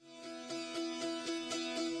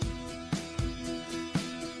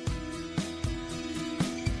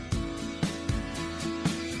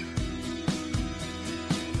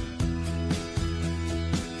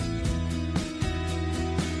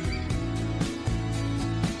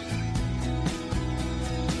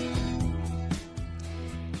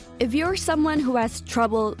If you're someone who has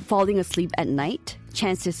trouble falling asleep at night,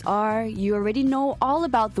 chances are you already know all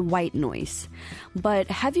about the white noise.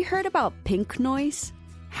 But have you heard about pink noise?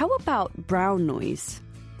 How about brown noise?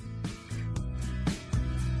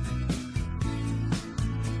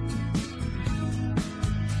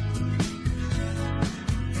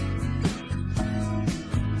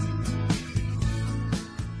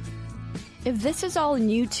 If this is all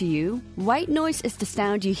new to you, white noise is the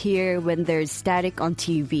sound you hear when there's static on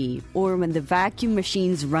TV or when the vacuum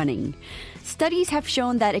machine's running. Studies have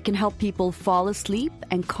shown that it can help people fall asleep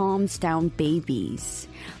and calms down babies.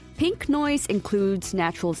 Pink noise includes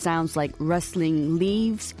natural sounds like rustling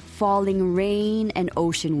leaves, falling rain, and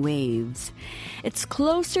ocean waves. It's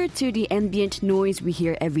closer to the ambient noise we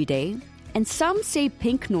hear every day, and some say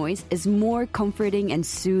pink noise is more comforting and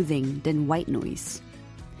soothing than white noise.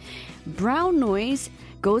 Brown noise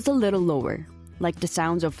goes a little lower, like the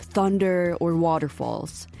sounds of thunder or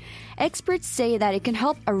waterfalls. Experts say that it can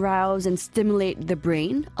help arouse and stimulate the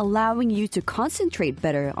brain, allowing you to concentrate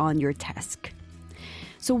better on your task.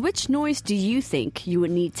 So which noise do you think you would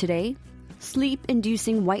need today?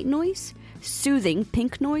 Sleep-inducing white noise, soothing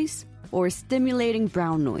pink noise, or stimulating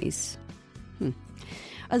brown noise?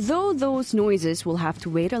 Although those noises will have to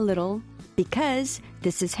wait a little, because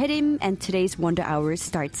this is Hyerim and today's Wonder Hour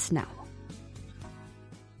starts now.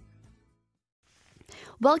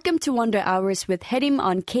 Welcome to Wonder Hours with Hyerim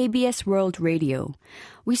on KBS World Radio.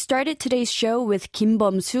 We started today's show with Kim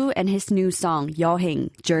Bum-soo and his new song,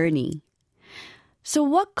 여행, Journey. So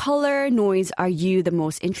what color noise are you the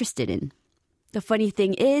most interested in? The funny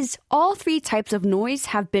thing is, all three types of noise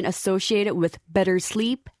have been associated with better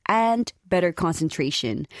sleep and better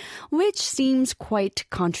concentration, which seems quite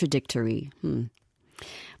contradictory.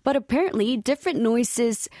 But apparently, different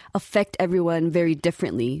noises affect everyone very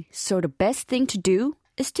differently. So the best thing to do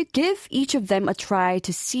is to give each of them a try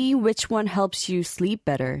to see which one helps you sleep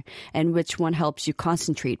better and which one helps you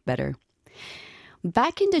concentrate better.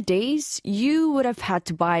 Back in the days, you would have had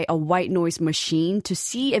to buy a white noise machine to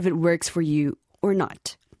see if it works for you or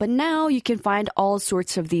not. But now you can find all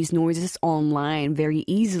sorts of these noises online very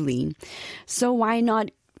easily. So why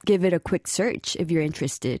not give it a quick search if you're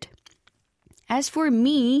interested? As for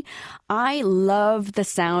me, I love the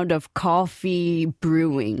sound of coffee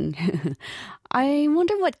brewing. I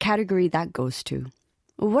wonder what category that goes to.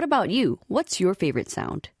 What about you? What's your favorite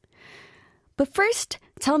sound? But first,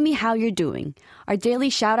 tell me how you're doing. Our daily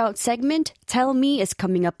shout-out segment, Tell Me, is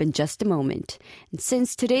coming up in just a moment. And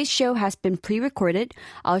since today's show has been pre-recorded,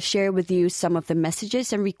 I'll share with you some of the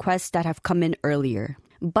messages and requests that have come in earlier.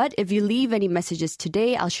 But if you leave any messages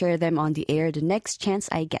today, I'll share them on the air the next chance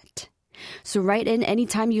I get. So write in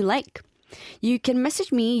anytime you like. You can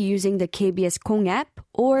message me using the KBS Kong app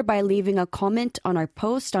or by leaving a comment on our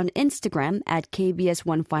post on Instagram at KBS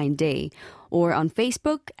One Fine Day or on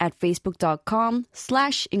Facebook at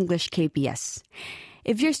facebook.com/EnglishKBS.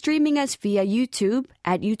 If you're streaming us via YouTube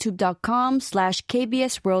at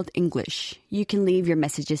youtube.com/KBS World English, you can leave your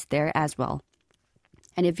messages there as well.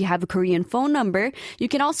 And if you have a Korean phone number, you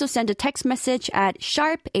can also send a text message at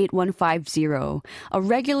 #8150. A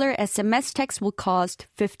regular SMS text will cost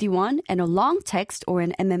 51 and a long text or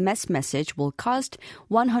an MMS message will cost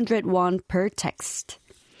 101 per text.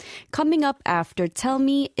 Coming up after Tell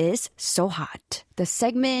Me is So Hot, the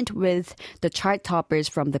segment with the chart toppers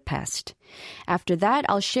from the past. After that,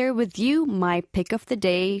 I'll share with you my pick of the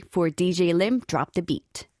day for DJ Lim Drop the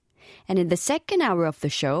Beat. And in the second hour of the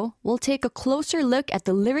show, we'll take a closer look at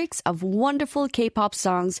the lyrics of wonderful K-pop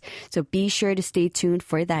songs, so be sure to stay tuned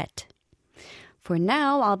for that. For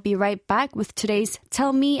now, I'll be right back with today's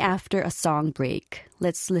Tell Me after a song break.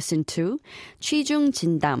 Let's listen to 취중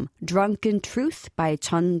진담, Drunken Truth by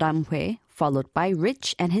Chun Dam-hwe, followed by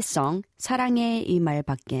Rich and his song 사랑해 이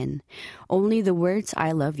말밖엔, Only the Words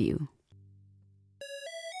I Love You.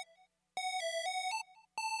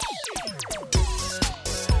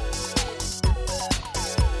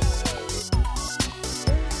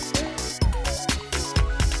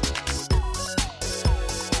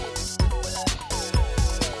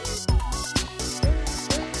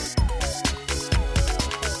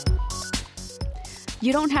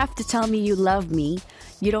 You don't have to tell me you love me.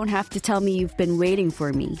 You don't have to tell me you've been waiting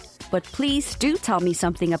for me. But please do tell me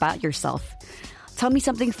something about yourself. Tell me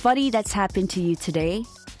something funny that's happened to you today.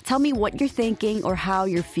 Tell me what you're thinking or how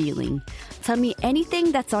you're feeling. Tell me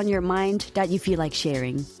anything that's on your mind that you feel like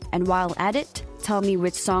sharing. And while at it, tell me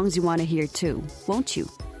which songs you want to hear too, won't you?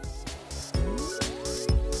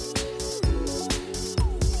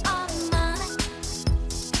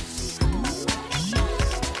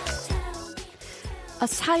 A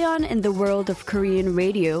sayon in the world of Korean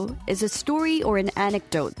radio is a story or an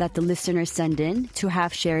anecdote that the listeners send in to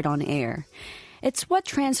have shared on air. It's what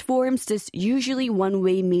transforms this usually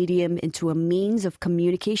one-way medium into a means of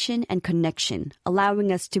communication and connection,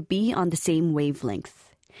 allowing us to be on the same wavelength.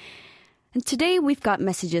 And today we've got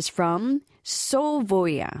messages from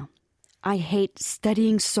Sovoya. I hate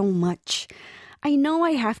studying so much. I know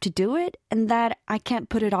I have to do it and that I can't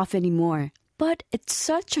put it off anymore. But it's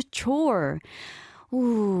such a chore.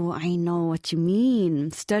 Ooh, I know what you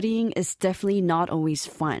mean. Studying is definitely not always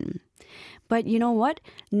fun. But you know what?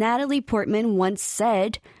 Natalie Portman once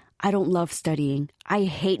said, I don't love studying. I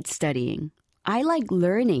hate studying. I like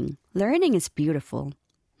learning. Learning is beautiful.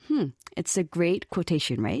 It's a great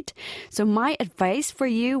quotation, right? So my advice for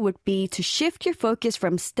you would be to shift your focus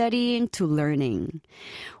from studying to learning.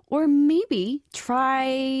 Or maybe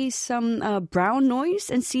try some brown noise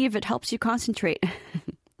and see if it helps you concentrate.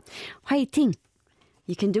 화이팅!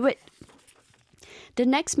 You can do it. The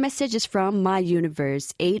next message is from My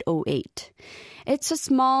Universe 808. It's a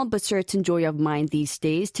small but certain joy of mine these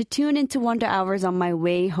days to tune into Wonder Hours on my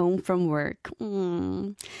way home from work.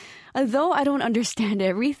 Although I don't understand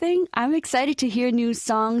everything, I'm excited to hear new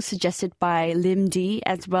songs suggested by Lim D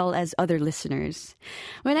as well as other listeners.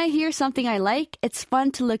 When I hear something I like, it's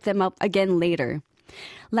fun to look them up again later.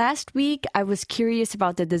 Last week, I was curious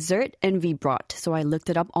about the dessert Envy brought, so I looked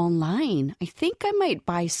it up online. I think I might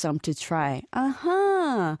buy some to try.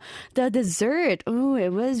 The dessert. Ooh,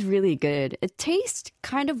 it was really good. It tastes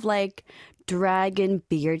kind of like dragon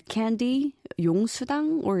beard candy,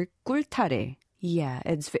 용수당 or 꿀타래. Yeah,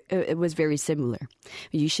 it was very similar.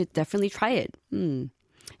 You should definitely try it.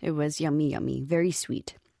 It was yummy, yummy. Very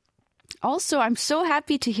sweet. Also, I'm so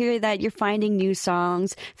happy to hear that you're finding new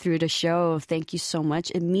songs through the show. Thank you so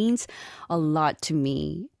much. It means a lot to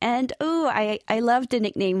me. And, I love the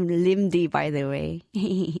nickname Limdi, by the way.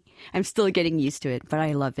 I'm still getting used to it, but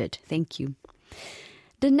I love it. Thank you.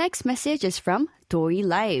 The next message is from Doi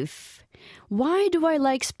Life. Why do I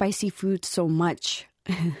like spicy food so much?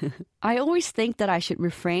 I always think that I should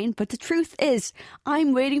refrain, but the truth is,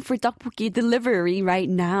 I'm waiting for tteokbokki delivery right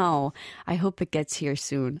now. I hope it gets here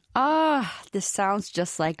soon. This sounds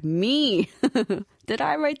just like me. Did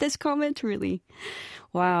I write this comment? Really?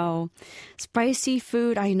 Wow. Spicy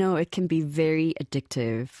food, I know it can be very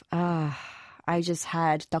addictive. I just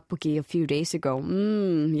had tteokbokki a few days ago.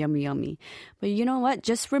 Yummy, yummy. But you know what?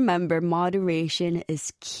 Just remember, moderation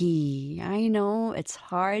is key. I know it's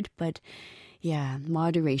hard, but yeah,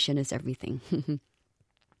 moderation is everything.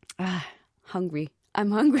 Hungry.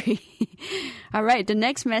 I'm hungry. All right, the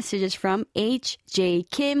next message is from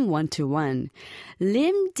HJ Kim 121.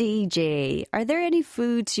 Lim DJ, are there any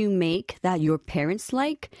foods you make that your parents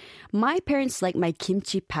like? My parents like my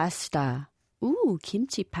kimchi pasta. Ooh,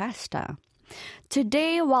 kimchi pasta.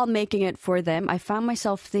 Today, while making it for them, I found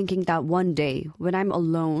myself thinking that one day, when I'm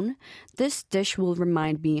alone, this dish will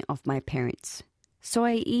remind me of my parents. So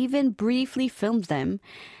I even briefly filmed them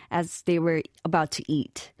as they were about to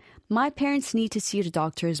eat. My parents need to see the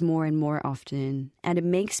doctors more and more often, and it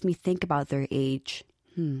makes me think about their age.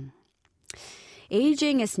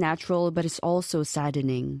 Aging is natural, but it's also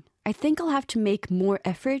saddening. I think I'll have to make more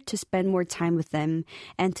effort to spend more time with them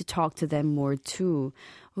and to talk to them more too.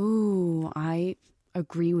 Ooh, I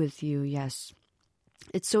agree with you, yes.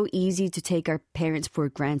 It's so easy to take our parents for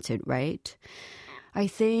granted, right? I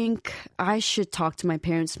think I should talk to my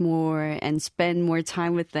parents more and spend more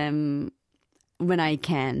time with them when I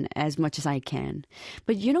can, as much as I can.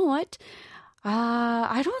 But you know what?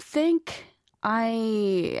 I don't think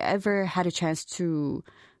I ever had a chance to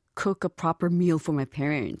cook a proper meal for my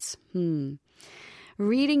parents.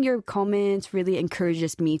 Reading your comments really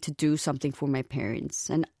encourages me to do something for my parents.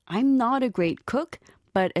 And I'm not a great cook,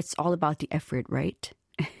 but it's all about the effort, right?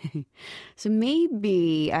 So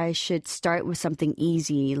maybe I should start with something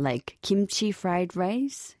easy like kimchi fried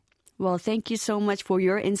rice. Well, thank you so much for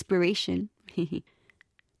your inspiration. The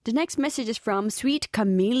next message is from Sweet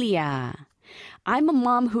Camellia. I'm a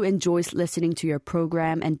mom who enjoys listening to your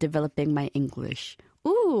program and developing my English.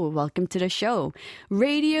 Ooh, welcome to the show.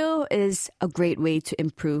 Radio is a great way to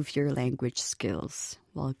improve your language skills.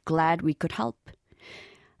 Well, glad we could help.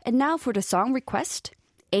 And now for the song request.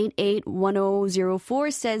 881004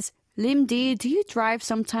 says, Lim D, do you drive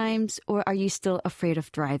sometimes or are you still afraid of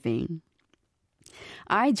driving?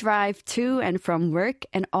 I drive to and from work,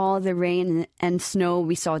 and all the rain and snow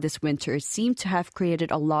we saw this winter seem to have created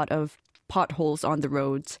a lot of potholes on the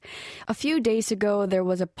roads. A few days ago, there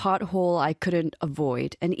was a pothole I couldn't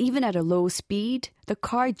avoid, and even at a low speed, the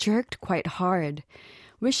car jerked quite hard.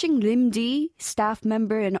 Wishing Limdi, staff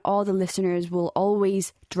member, and all the listeners will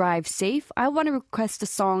always drive safe. I want to request a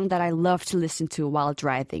song that I love to listen to while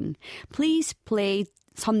driving. Please play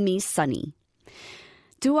Sunmi's Sunny.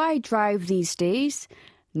 Do I drive these days?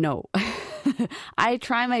 No. I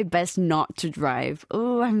try my best not to drive.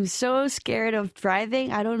 Oh, I'm so scared of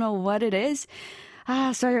driving. I don't know what it is.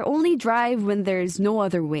 So I only drive when there's no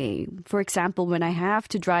other way. For example, when I have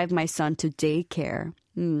to drive my son to daycare.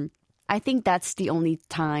 I think that's the only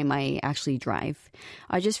time I actually drive.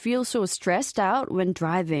 I just feel so stressed out when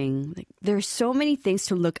driving. Like, there's so many things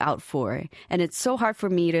to look out for. And it's so hard for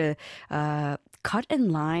me to cut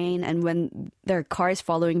in line. And when there are cars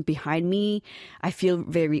following behind me, I feel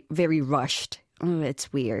very, very rushed. Oh,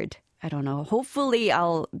 it's weird. I don't know. Hopefully,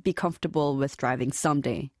 I'll be comfortable with driving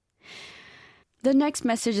someday. The next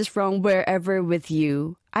message is from Wherever With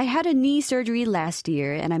You. I had a knee surgery last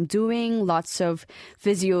year and I'm doing lots of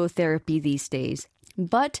physiotherapy these days.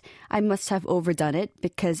 But I must have overdone it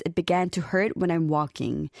because it began to hurt when I'm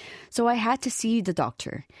walking. So I had to see the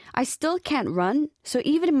doctor. I still can't run. So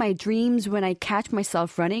even in my dreams, when I catch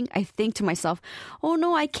myself running, I think to myself, oh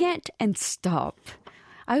no, I can't, and stop.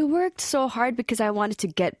 I worked so hard because I wanted to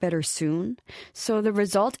get better soon. So the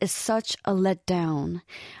result is such a letdown.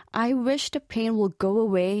 I wish the pain will go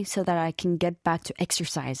away so that I can get back to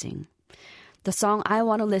exercising. The song I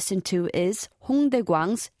want to listen to is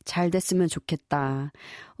홍대광's 잘 됐으면 좋겠다.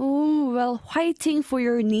 Oh, well, fighting for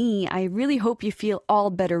your knee. I really hope you feel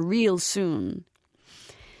all better real soon.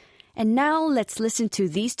 And now let's listen to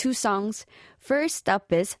these two songs. First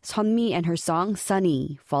up is 선미 and her song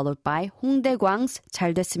Sunny, followed by 홍대광's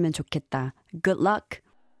잘 됐으면 좋겠다. Good luck.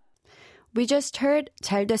 We just heard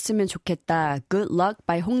잘 됐으면 좋겠다, Good Luck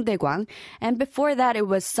by 홍대광, and before that it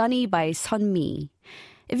was Sunny by 선미.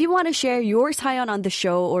 If you want to share your sayon on the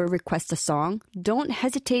show or request a song, don't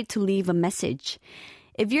hesitate to leave a message.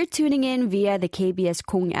 If you're tuning in via the KBS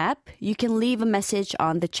Kong app, you can leave a message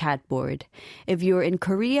on the chat board. If you're in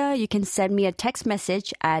Korea, you can send me a text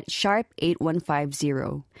message at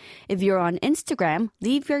 #8150. If you're on Instagram,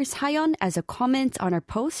 leave your sayon as a comment on our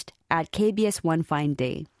post at KBS One Fine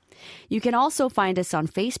Day. You can also find us on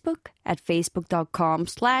Facebook at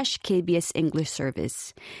facebook.com/KBS English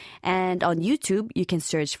Service. And on YouTube, you can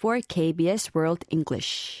search for KBS World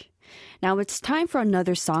English. Now it's time for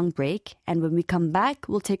another song break, and when we come back,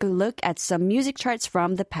 we'll take a look at some music charts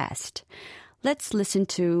from the past. Let's listen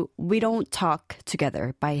to We Don't Talk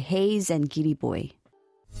Together by Hayes and Giddy Boy.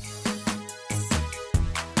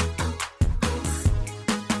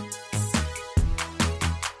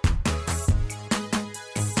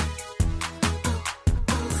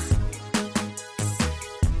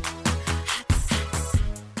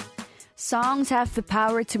 Songs have the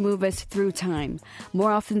power to move us through time.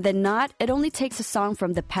 More often than not, it only takes a song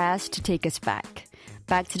from the past to take us back.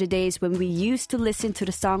 Back to the days when we used to listen to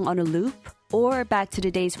the song on a loop, or back to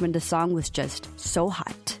the days when the song was just so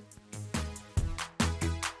hot.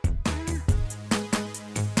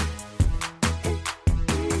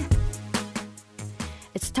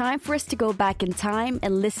 It's time for us to go back in time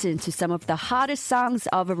and listen to some of the hottest songs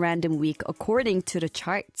of a random week according to the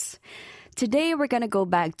charts. Today, we're going to go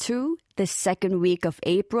back to the second week of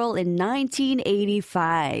April in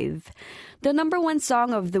 1985. The number one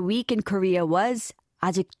song of the week in Korea was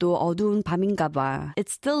아직도 어두운 밤인가 봐.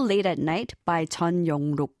 It's Still Late at Night by Chun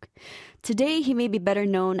Yong-ruk. Today, he may be better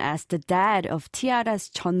known as the dad of Tiara's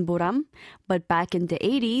Chun Boram, but back in the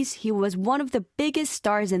 80s, he was one of the biggest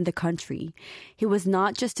stars in the country. He was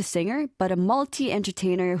not just a singer, but a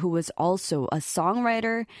multi-entertainer who was also a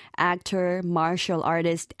songwriter, actor, martial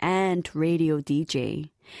artist, and radio DJ.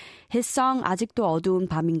 His song 아직도 어두운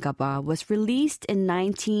밤인가 봐 was released in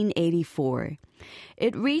 1984.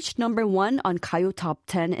 It reached number 1 on Gayo Top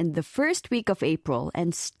 10 in the first week of April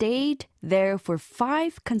and stayed there for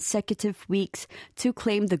 5 consecutive weeks to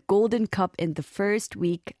claim the Golden Cup in the first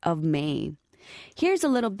week of May. Here's a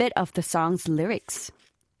little bit of the song's lyrics.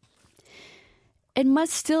 It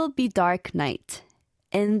must still be dark night.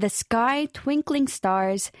 In the sky, twinkling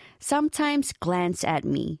stars sometimes glance at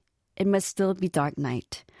me. It must still be dark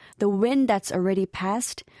night. The wind that's already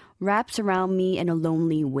passed wraps around me in a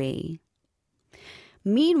lonely way.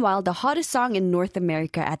 Meanwhile, the hottest song in North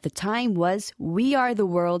America at the time was We Are the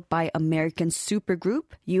World by American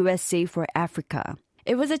supergroup USA for Africa.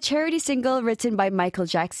 It was a charity single written by Michael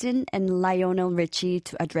Jackson and Lionel Richie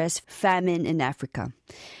to address famine in Africa.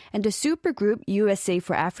 And the supergroup USA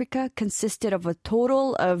for Africa consisted of a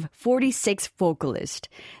total of 46 vocalists.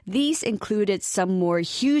 These included some more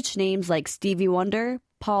huge names like Stevie Wonder,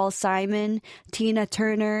 Paul Simon, Tina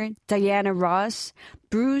Turner, Diana Ross,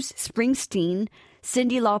 Bruce Springsteen,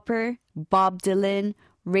 Cyndi Lauper, Bob Dylan,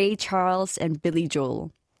 Ray Charles, and Billy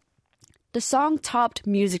Joel. The song topped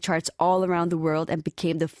music charts all around the world and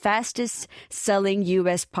became the fastest-selling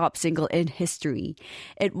U.S. pop single in history.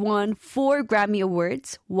 It won 4 Grammy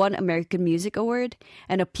Awards, 1 American Music Award,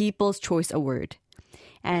 and a People's Choice Award.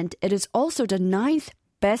 And it is also the 9th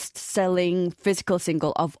best-selling physical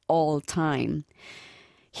single of all time.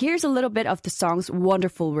 Here's a little bit of the song's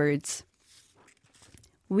wonderful words.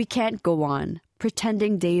 We can't go on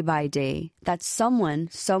pretending day by day that someone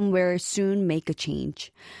somewhere soon make a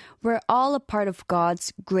change. We're all a part of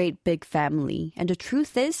God's great big family. And the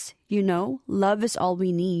truth is, you know, love is all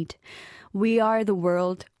we need. We are the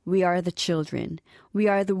world. We are the children. We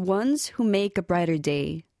are the ones who make a brighter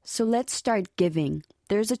day. So let's start giving.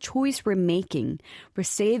 There's a choice we're making. We're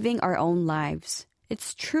saving our own lives.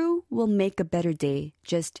 It's true, we'll make a better day,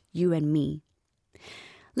 just you and me.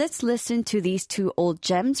 Let's listen to these 2 old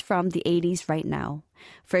gems from the 80s right now.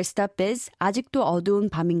 First up is 아직도 어두운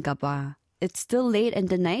밤인가 봐. It's Still Late in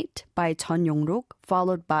the Night by Chun Yong-ruk,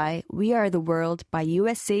 followed by We Are the World by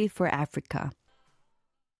USA for Africa.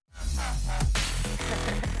 Yeah,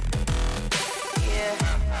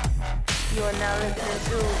 you are now listening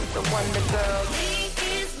to the Wonder Girls.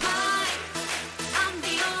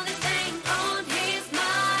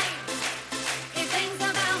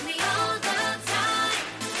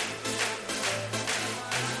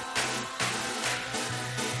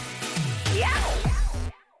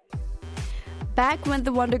 Back when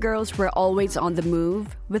the Wonder Girls were always on the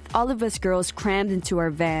move, with all of us girls crammed into our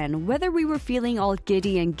van, whether we were feeling all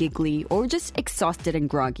giddy and giggly or just exhausted and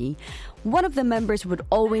groggy, one of the members would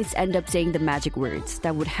always end up saying the magic words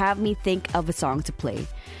that would have me think of a song to play.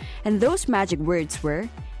 And those magic words were,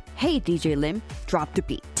 "Hey DJ Lim, drop the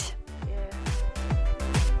beat."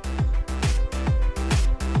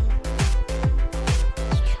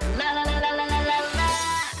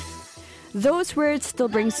 Those words still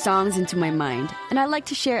bring songs into my mind, and I'd like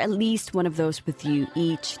to share at least one of those with you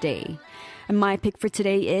each day. And my pick for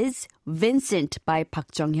today is Vincent by Park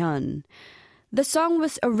Jung-hyun. The song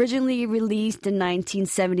was originally released in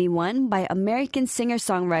 1971 by American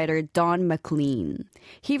singer-songwriter Don McLean.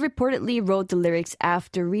 He reportedly wrote the lyrics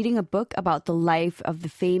after reading a book about the life of the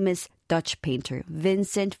famous Dutch painter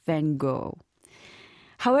Vincent van Gogh.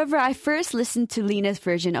 However, I first listened to Lena's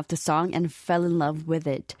version of the song and fell in love with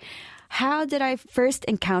it. How did I first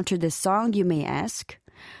encounter this song, you may ask?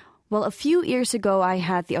 Well, a few years ago, I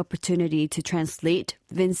had the opportunity to translate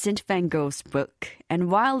Vincent van Gogh's book.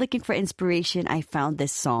 And while looking for inspiration, I found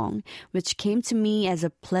this song, which came to me as a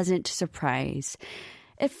pleasant surprise.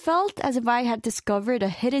 It felt as if I had discovered a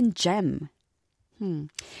hidden gem.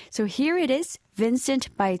 So here it is,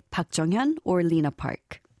 Vincent by Park Jung-hyun or Lena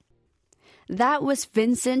Park. That was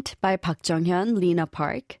Vincent by Park Jung-hyun, Lena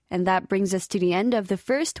Park. And that brings us to the end of the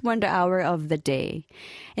first Wonder Hour of the day.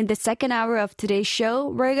 In the second hour of today's show,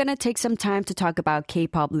 we're going to take some time to talk about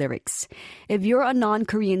K-pop lyrics. If you're a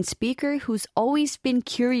non-Korean speaker who's always been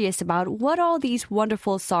curious about what all these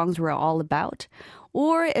wonderful songs were all about,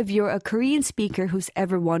 or if you're a Korean speaker who's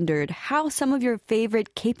ever wondered how some of your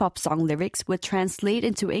favorite K-pop song lyrics would translate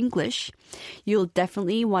into English, you'll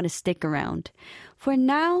definitely want to stick around. For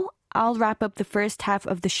now, I'll wrap up the first half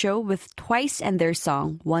of the show with Twice and their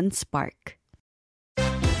song, One Spark.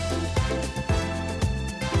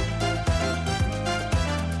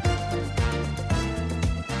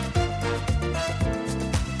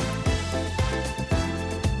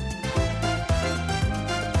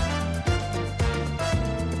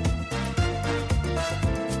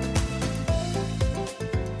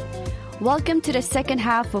 Welcome to the second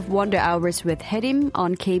half of Wonder Hours with Hyerim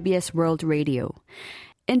on KBS World Radio.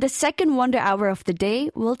 In the second Wonder Hour of the day,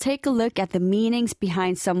 we'll take a look at the meanings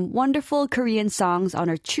behind some wonderful Korean songs on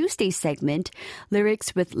our Tuesday segment,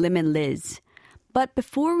 Lyrics with Lim and Liz. But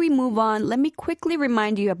before we move on, let me quickly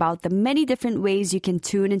remind you about the many different ways you can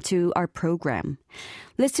tune into our program.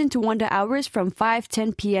 Listen to Wonder Hours from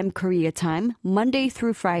 5:10 p.m. Korea time, Monday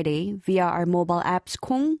through Friday, via our mobile apps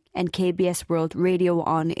Kong and KBS World Radio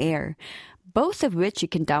On Air, both of which you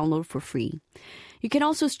can download for free. You can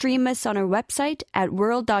also stream us on our website at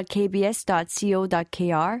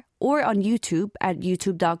world.kbs.co.kr or on YouTube at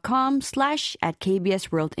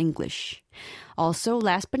youtube.com/@KBSWorldEnglish. Also,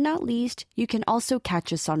 last but not least, you can also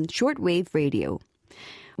catch us on shortwave radio.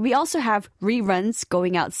 We also have reruns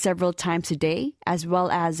going out several times a day, as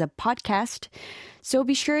well as a podcast. So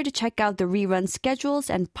be sure to check out the rerun schedules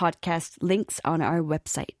and podcast links on our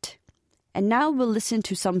website. And now we'll listen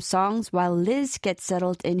to some songs while Liz gets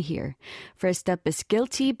settled in here. First up is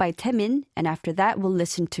Guilty by Taemin, and after that we'll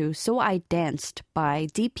listen to So I Danced by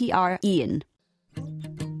DPR Ian.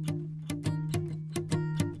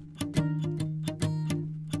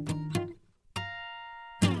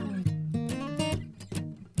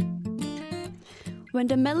 When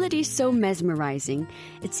the melody's so mesmerizing,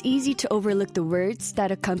 it's easy to overlook the words that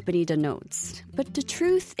accompany the notes. But the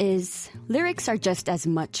truth is, lyrics are just as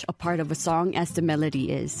much a part of a song as the melody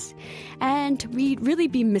is. And we'd really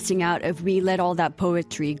be missing out if we let all that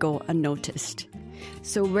poetry go unnoticed.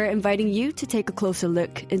 So we're inviting you to take a closer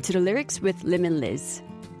look into the lyrics with Lim and Liz.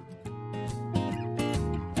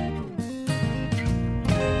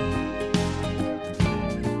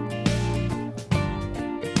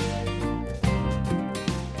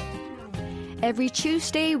 Every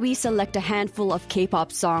Tuesday, we select a handful of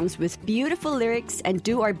K-pop songs with beautiful lyrics and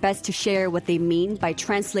do our best to share what they mean by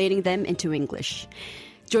translating them into English.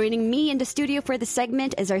 Joining me in the studio for the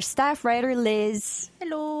segment is our staff writer, Liz.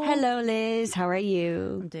 Hello. Hello, Liz. How are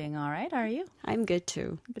you? I'm doing all right. How are you? I'm good,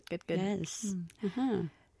 too. Good. Yes.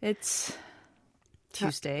 It's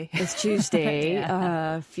Tuesday. It's Tuesday.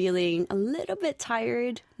 Feeling a little bit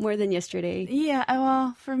tired more than yesterday. Yeah,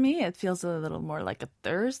 well, for me, it feels a little more like a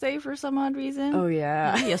Thursday for some odd reason. Oh,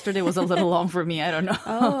 yeah. Yesterday was a little long for me. I don't know.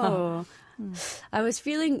 Oh. I was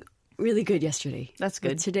feeling really good yesterday. That's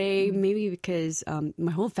good. But today, maybe because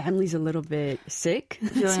my whole family's a little bit sick.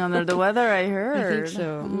 Feeling under the weather, I heard. I think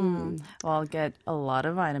so. Well, I'll get a lot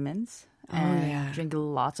of vitamins and drink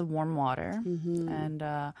lots of warm water.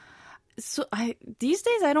 And so these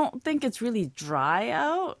days, I don't think it's really dry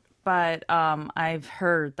out. But I've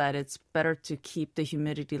heard that it's better to keep the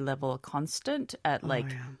humidity level constant at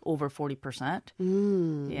over 40%.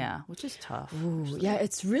 Yeah, which is tough. Ooh, yeah,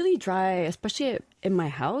 it's really dry, especially in my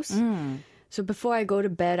house. So before I go to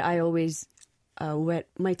bed, I always wet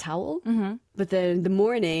my towel. But then in the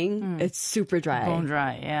morning, it's super dry. Bone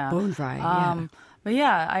dry, yeah. Bone dry, yeah. But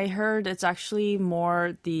yeah, I heard it's actually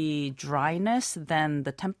more the dryness than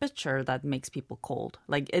the temperature that makes people cold.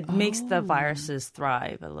 Like it makes the viruses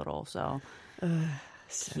thrive a little. So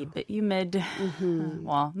keep it humid.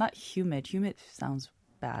 Well, not humid. Humid sounds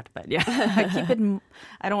bad, but yeah, keep it.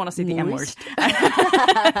 I don't want to say the M word. But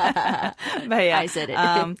yeah, I said it.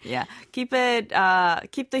 Yeah, keep it.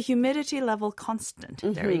 Keep the humidity level constant.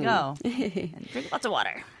 There you go. And drink lots of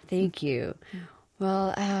water. Thank you.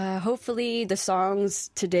 Well, hopefully the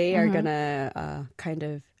songs today are gonna kind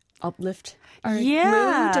of uplift our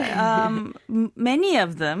mood. Many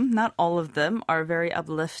of them, not all of them, are very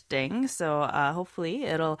uplifting. So hopefully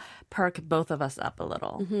it'll perk both of us up a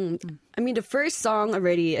little. I mean, the first song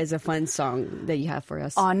already is a fun song that you have for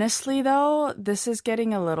us. Honestly, though, this is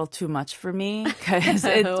getting a little too much for me because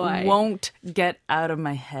it won't get out of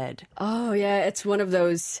my head. Oh, yeah. It's one of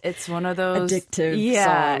those addictive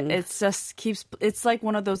songs. It just keeps. It's like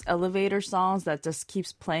one of those elevator songs that just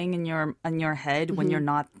keeps playing in your head when you're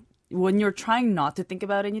not. When you're trying not to think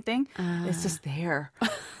about anything, it's just there.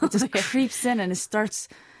 It just creeps in and it starts.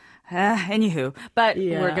 Anywho, but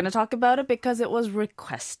we're going to talk about it because it was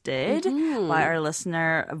requested by our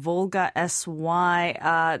listener, Volga SY,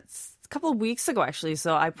 a couple of weeks ago, actually.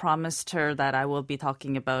 So I promised her that I will be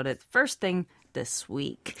talking about it first thing this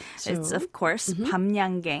week. So? It's, of course,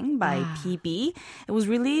 밤양갱 by BB. It was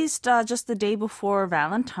released just the day before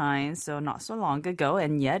Valentine's, so not so long ago,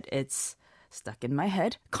 and yet it's stuck in my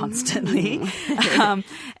head constantly.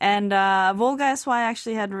 And Volga SY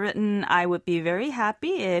actually had written, I would be very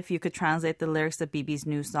happy if you could translate the lyrics of BB's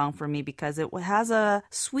new song for me because it has a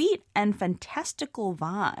sweet and fantastical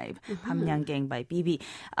vibe. 밤양갱 by BB.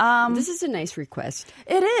 This is a nice request.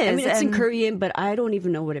 It is. I mean, it's in Korean, but I don't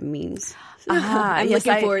even know what it means. I'm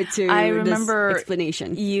looking forward to this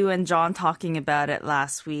explanation. You and John talking about it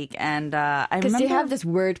last week, and I remember because they have this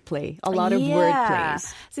wordplay, a lot of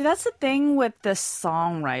wordplays. See, that's the thing with the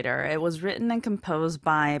songwriter. It was written and composed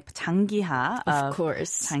by 장기하, of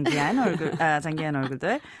course. 장기한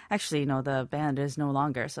얼굴들. Actually, no, the band is no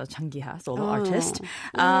longer. So 장기하, solo artist.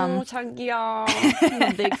 장기하, I'm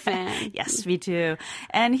a big fan. Yes, me too.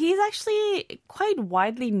 And he's actually quite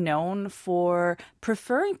widely known for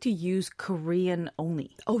preferring to use Korean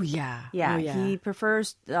only. Oh, yeah. Yeah, he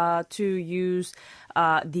prefers to use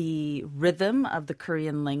the rhythm of the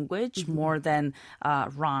Korean language more than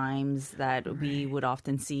rhymes that we would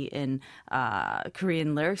often see in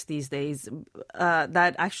Korean lyrics these days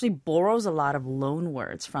that actually borrows a lot of loan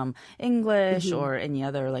words from English or any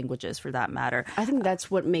other languages for that matter. I think that's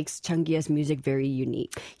what makes Changia's music very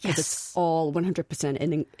unique. Yes. It's all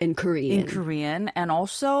 100% in Korean. In Korean. And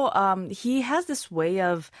also, he has this way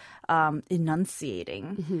of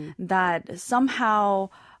enunciating that somehow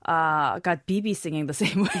got BB singing the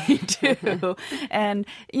same way too. And,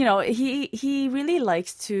 you know, he really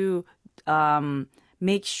likes to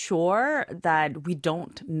make sure that we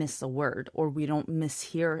don't miss a word or we don't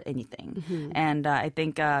mishear anything. And I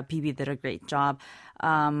think BB did a great job.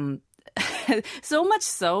 So much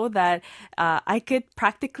so that I could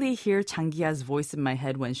practically hear Changia's voice in my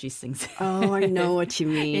head when she sings it. Oh, I know what you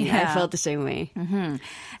mean. Yeah. I felt the same way. Mm-hmm.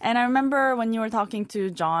 And I remember when you were talking to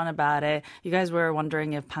John about it, you guys were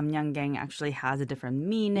wondering if 밤양갱 actually has a different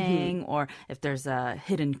meaning or if there's a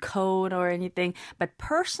hidden code or anything. But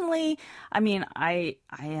personally, I mean, I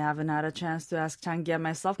haven't had a chance to ask Changia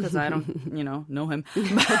myself because I don't, know him.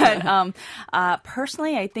 But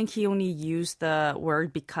personally, I think he only used the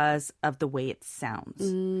word because of the way it sounds.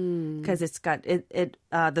 Because it's got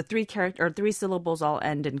the three syllables all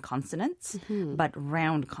end in consonants, but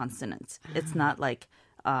round consonants. It's not like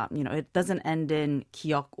it doesn't end in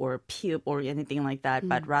kiok or piup or anything like that,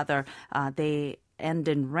 but rather they end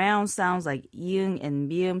in round sounds like iung and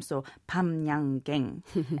mium, so 밤양갱.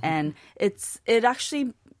 And it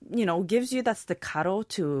actually, gives you that staccato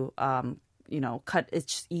to cut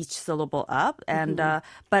each syllable up, and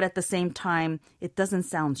but at the same time, it doesn't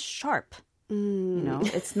sound sharp.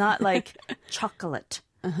 It's not like chocolate.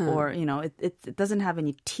 Or, it doesn't have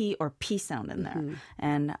any T or P sound in there.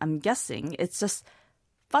 And I'm guessing it's just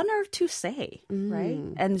funner to say, right?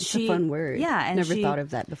 And it's a fun word. Yeah. And never thought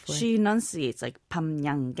of that before. She enunciates like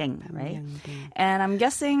밤양갱, right? And I'm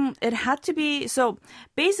guessing it had to be, so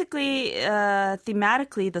basically,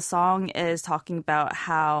 thematically, the song is talking about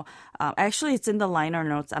how, actually it's in the liner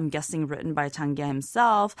notes, I'm guessing written by Changia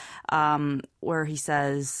himself, where he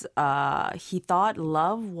says he thought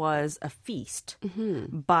love was a feast,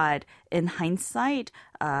 but in hindsight,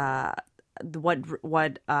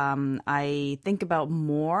 what I think about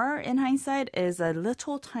more in hindsight is a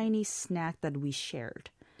little tiny snack that we shared.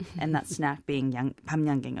 And that snack being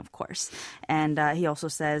밤양갱, of course. And he also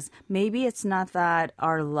says, maybe it's not that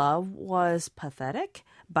our love was pathetic,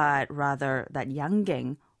 but rather that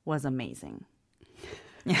양갱 was amazing.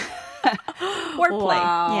 Wordplay.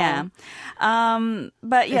 Wow. Yeah.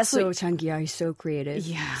 But yeah, so Changia is so creative.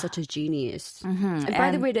 Yeah. Such a genius. And by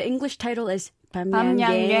the way, the English title is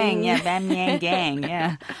밤양갱. Yeah, 밤양갱.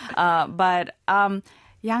 Yeah. But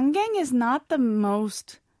양갱 is not the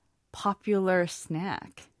most popular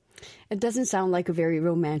snack. It doesn't sound like a very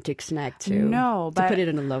romantic snack, too. No, but to put it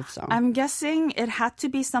in a love song. I'm guessing it had to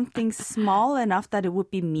be something small enough that it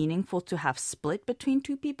would be meaningful to have split between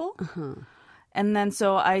two people. And then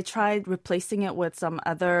so I tried replacing it with some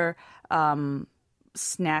other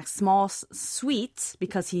snacks, small sweets,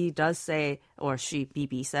 because he does say, or she,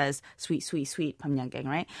 BB says, sweet, sweet, sweet, 밤양갱,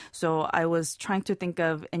 right? So I was trying to think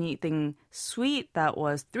of anything sweet that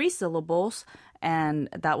was 3 syllables and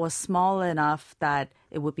that was small enough that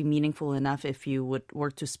it would be meaningful enough if you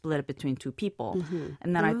were to split it between 2 people.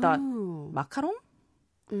 And then I thought, macaron?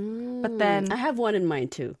 But then I have one in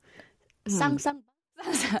mind, too. 쌍쌍.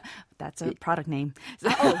 That's a product name.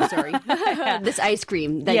 Oh, sorry. This ice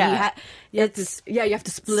cream that you have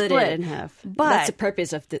to split it in half. But that's the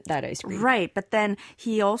purpose of that ice cream. Right, but then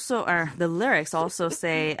he also, or the lyrics also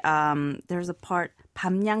say, there's a part,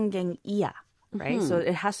 밤양갱이야, right? So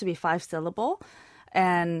it has to be 5 syllable.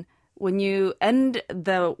 And when you end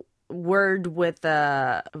the word with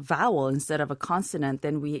a vowel instead of a consonant,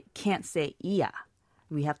 then we can't say iya.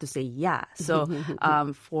 We have to say ya. So,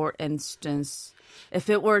 for instance, if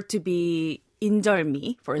it were to be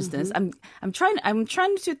인절미, for instance, I'm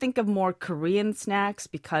trying to think of more Korean snacks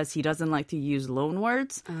because he doesn't like to use loan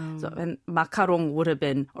words. So, and macaron would have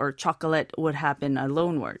been, or chocolate would have been a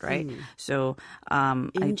loan word, right? So,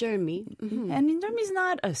 인절미. And in절미 is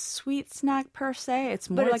not a sweet snack per se. It's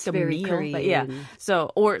more but like it's a very meal. Korean. But yeah.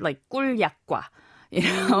 So, or like 꿀약과.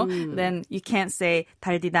 Then you can't say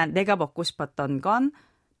달디단 내가 먹고 싶었던 건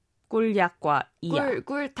꿀약과이야.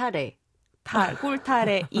 꿀타래.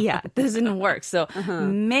 꿀타래이야. Doesn't work. So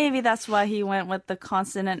maybe that's why he went with the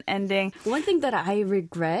consonant ending. One thing that I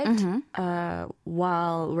regret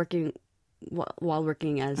while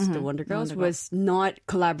working as the Wonder Girls was not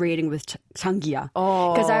collaborating with Changia.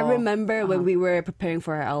 Because I remember when we were preparing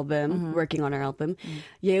for our album, working on our album,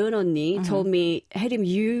 예은 언니 told me, Hyerim,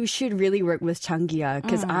 you should really work with Changia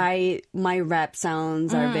because my rap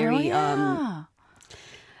sounds are very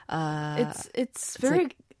it's very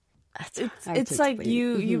it's like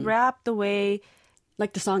you rap the way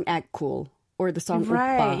like the song Act Cool or the song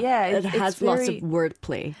right, Oppa. yeah, it has lots of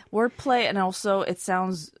wordplay, and also it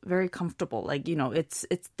sounds very comfortable. Like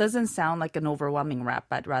it doesn't sound like an overwhelming rap,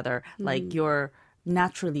 but rather like you're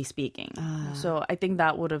naturally speaking. So I think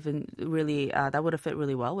that would have been really fit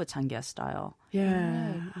really well with Changia's style.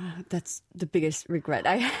 Yeah, that's the biggest regret.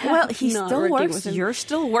 Well, he still works. You're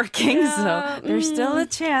still working, so there's still a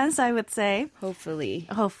chance, I would say. Hopefully.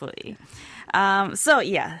 So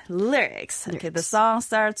yeah, lyrics. Okay, the song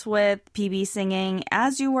starts with PB singing,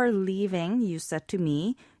 "As you were leaving, you said to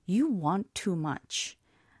me, you want too much.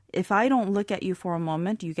 If I don't look at you for a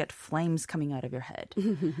moment, you get flames coming out of your head.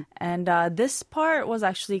 And this part was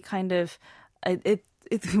actually kind of, it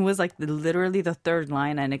was like literally the third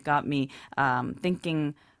line, and it got me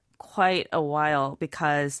thinking quite a while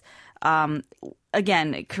because,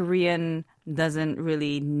 again, Korean doesn't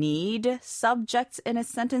really need subjects in its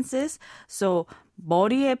sentences. So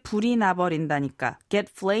머리에 불이 나버린다니까. Get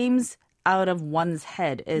flames out of one's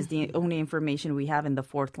head is the only information we have in the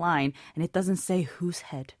fourth line, and it doesn't say whose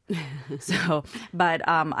head. So, but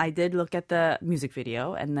I did look at the music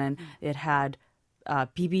video, and then it had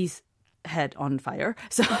BB's head on fire.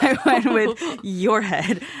 So I went with your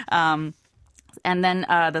head. And then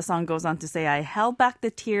the song goes on to say, I held back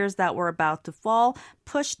the tears that were about to fall,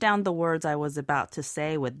 pushed down the words I was about to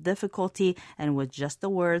say with difficulty, and with just the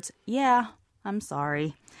words, yeah, I'm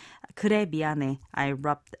sorry. 그래 미안해.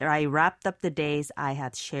 I wrapped up the days I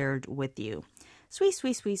had shared with you. Sweet,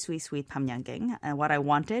 sweet, sweet, sweet, sweet 밤양갱. And what I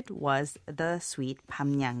wanted was the sweet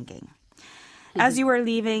밤양갱. As you were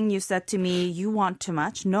leaving, you said to me, you want too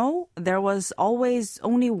much. No, there was always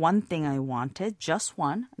only one thing I wanted, just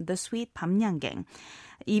one, the sweet 밤양갱.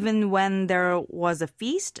 Even when there was a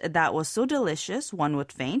feast that was so delicious, one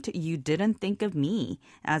would faint, you didn't think of me.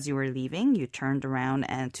 As you were leaving, you turned around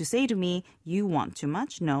and to say to me, you want too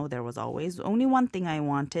much. No, there was always only one thing I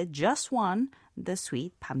wanted, just one, the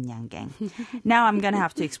sweet 밤양갱. Now I'm going to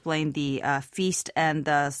have to explain the feast and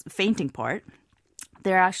the fainting part.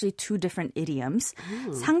 There are actually two different idioms.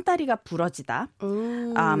 상다리가 부러지다.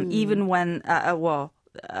 Even when,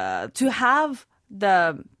 to have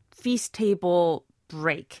the feast table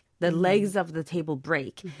break, the legs of the table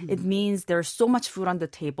break, it means there's so much food on the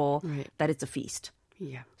table that it's a feast.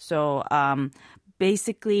 Yeah. So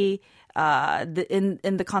basically, in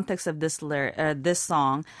the context of this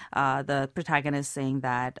song, the protagonist is saying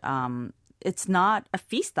that it's not a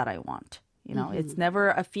feast that I want. You know, it's never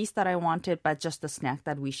a feast that I wanted, but just the snack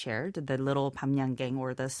that we shared, the little 밤양갱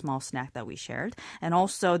or the small snack that we shared. And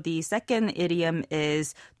also the second idiom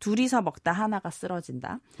is 둘이서 먹다 하나가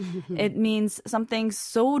쓰러진다. It means something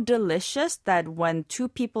so delicious that when two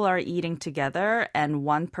people are eating together and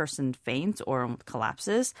one person faints or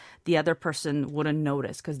collapses, the other person wouldn't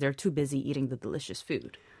notice because they're too busy eating the delicious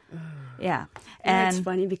food. Yeah. And it's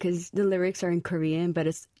funny because the lyrics are in Korean, but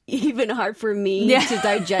it's even hard for me to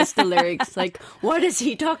digest the lyrics. Like, what is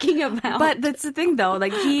he talking about? But that's the thing, though.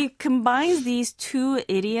 Like, he combines these two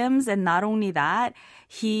idioms, and not only that,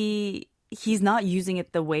 he's not using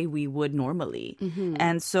it the way we would normally.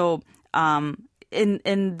 And so,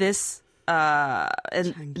 in this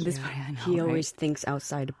he always thinks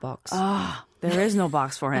outside the box. There is no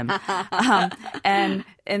box for him. And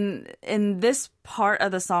in this part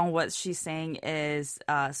of the song, what she's saying is,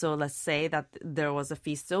 so let's say that there was a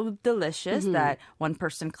feast so delicious that one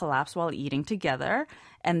person collapsed while eating together,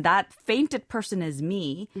 and that fainted person is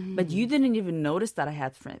me, but you didn't even notice that I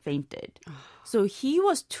had fainted. So he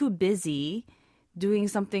was too busy doing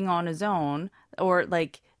something on his own, or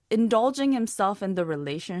like indulging himself in the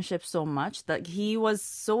relationship so much that he was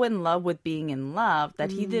so in love with being in love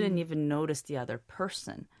that he didn't even notice the other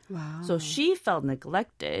person. Wow. So she felt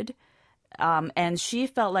neglected, and she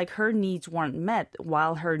felt like her needs weren't met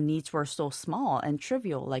while her needs were so small and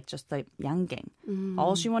trivial, like just like 양갱.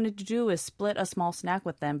 All she wanted to do is split a small snack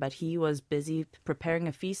with them, but he was busy preparing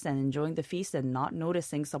a feast and enjoying the feast and not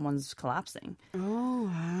noticing someone's collapsing. Oh,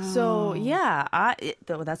 wow. So, yeah,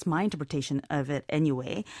 that's my interpretation of it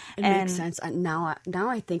anyway. It makes sense. Now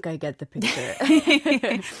I think I get the picture.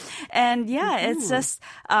 And yeah, it's just,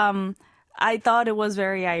 I thought it was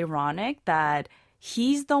very ironic that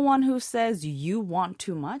he's the one who says you want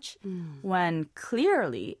too much when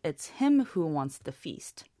clearly it's him who wants the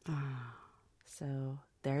feast. So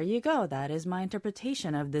there you go. That is my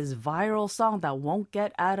interpretation of this viral song that won't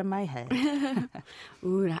get out of my head.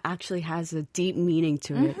 Ooh, it actually has a deep meaning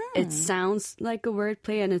to it. It sounds like a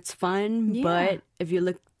wordplay and it's fun, but if you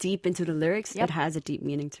look deep into the lyrics, it has a deep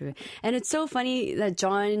meaning to it. And it's so funny that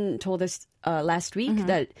John told us last week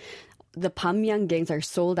that the 밤양갱s are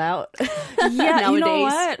sold out nowadays. You know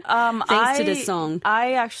what? Thanks to this song.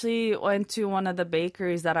 I actually went to one of the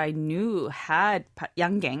bakeries that I knew had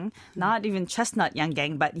양갱, not even chestnut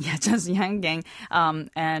양갱, but just 양갱.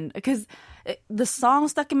 And because the song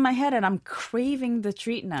stuck in my head and I'm craving the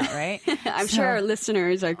treat now, right? I'm sure our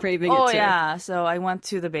listeners are craving it too. Oh, yeah. So I went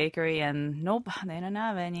to the bakery and nope, they don't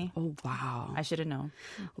have any. Oh, wow. I should have known.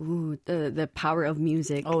 Ooh, the power of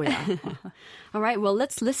music. Oh, yeah. All right, well,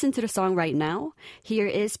 let's listen to the song right now. Here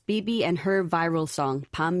is BB and her viral song,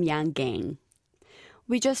 밤양갱.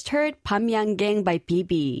 We just heard 밤양갱 by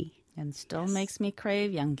BB. and still makes me crave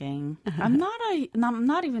Younggang. I'm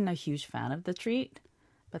not even a huge fan of the treat,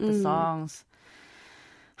 but the songs.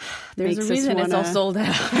 There's a reason it's all sold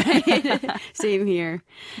out. Right? Same here.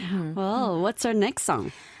 Well, what's our next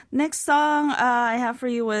song? Next song I have for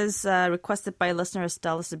you was requested by listener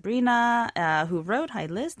Estella Sabrina, who wrote, "Hi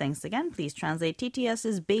Liz, thanks again. Please translate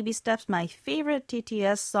TTS's Baby Steps, my favorite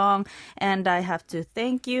TTS song." And I have to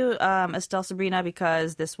thank you, Estelle Sabrina,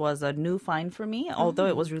 because this was a new find for me, although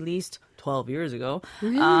it was released 12 years ago.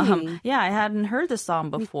 Really? Yeah, I hadn't heard the song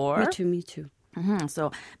before. Me too.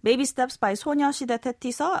 So, Baby Steps by 소녀시대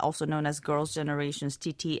태티서, also known as Girls' Generation's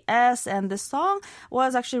TTS. And this song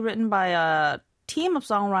was actually written by a team of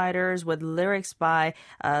songwriters with lyrics by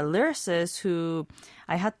a lyricist who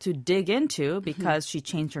I had to dig into because she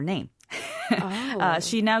changed her name.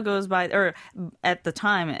 She now goes by, or at the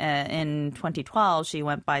time in 2012, she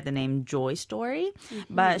went by the name Joy Story,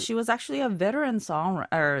 but she was actually a veteran song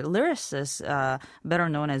or lyricist, better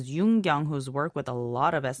known as Yoongyung, who's worked with a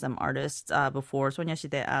lot of SM artists before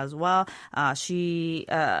소녀시대 as well. She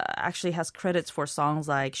actually has credits for songs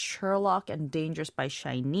like Sherlock and Dangerous by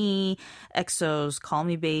SHINee, EXO's Call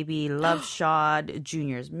Me Baby, Love Shot,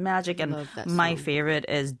 Junior's Magic, and my favorite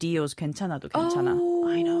is Dio's 괜찮아도 괜찮아.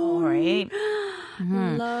 I know, right?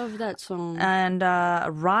 Love that song. And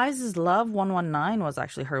Rise's Love 119 was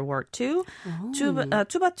actually her work too.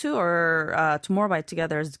 Tubatu or Tomorrow by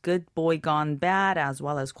Together's Good Boy Gone Bad, as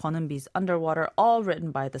well as Kwon Eun-bi's Underwater, all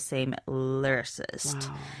written by the same lyricist.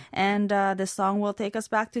 Wow. And this song will take us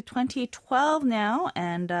back to 2012 now,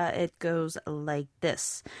 and it goes like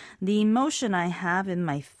this. The emotion I have in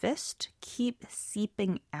my fist keep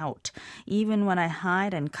seeping out. Even when I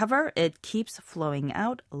hide and cover, it keeps flowing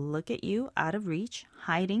out. Look at you, out of reach,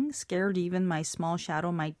 hiding, scared even my small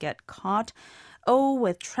shadow might get caught. Oh,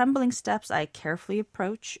 with trembling steps I carefully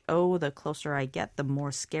approach. Oh, the closer I get, the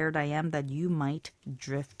more scared I am that you might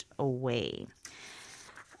drift away.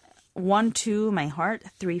 1, 2, my heart.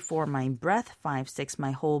 3, 4, my breath. 5, 6,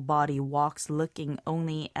 my whole body walks looking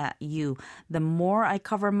only at you. The more I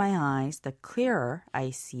cover my eyes, the clearer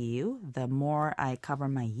I see you. The more I cover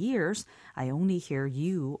my ears, I only hear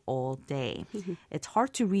you all day. It's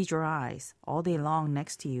hard to read your eyes. All day long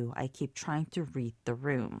next to you, I keep trying to read the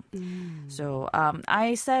room. So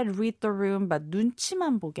I said read the room, but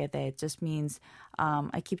눈치만 보게 돼. It just means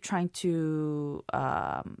I keep trying to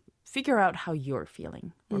figure out how you're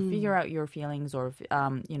feeling, or figure out your feelings, or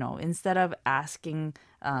instead of asking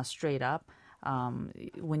straight up,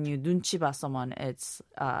 when you 눈치 봐 someone, it's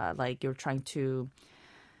like you're trying to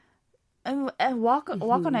walk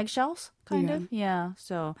on eggshells, kind of. Yeah.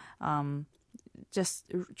 So just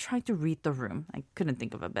trying to read the room. I couldn't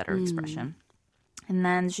think of a better expression. And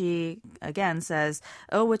then she again says,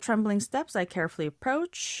 oh, with trembling steps, I carefully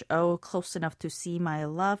approach. Oh, close enough to see my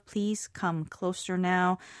love. Please come closer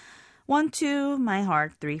now. 1, 2, my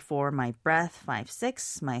heart. 3, 4, my breath. 5,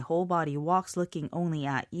 6, my whole body walks looking only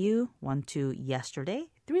at you. 1, 2, yesterday.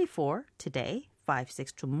 3, 4, today. 5,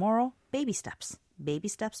 6, tomorrow. Baby steps. Baby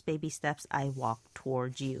steps, I walk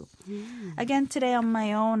towards you. Again, today on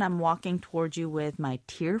my own, I'm walking towards you with my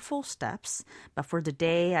tearful steps. But for the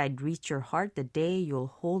day I'd reach your heart, the day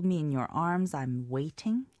you'll hold me in your arms, I'm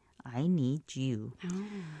waiting. I need you.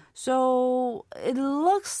 So it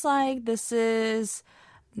looks like this is...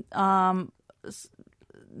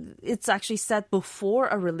 it's actually said before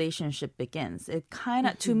a relationship begins. It kind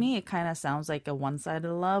of, to me, it kind of sounds like a one-sided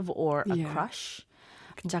love or a crush.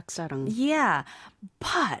 짝사랑. Yeah,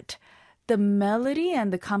 but the melody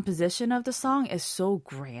and the composition of the song is so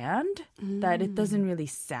grand that it doesn't really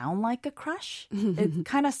sound like a crush. It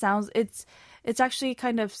kind of sounds, it's actually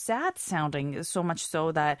kind of sad sounding, so much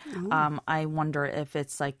so that I wonder if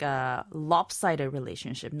it's like a lopsided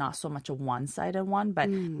relationship, not so much a one-sided one, but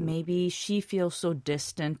maybe she feels so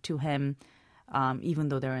distant to him, even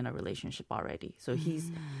though they're in a relationship already. So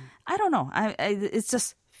he's, I don't know, it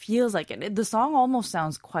just feels like it. The song almost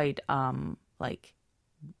sounds quite like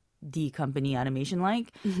D Company animation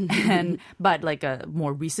like, but like a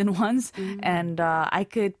more recent ones. And I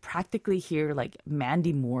could practically hear like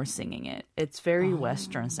Mandy Moore singing it. It's very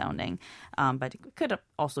Western sounding, but it could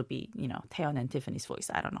also be, Taeyeon and Tiffany's voice.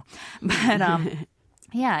 I don't know, but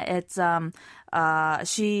yeah, it's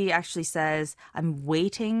she actually says, I'm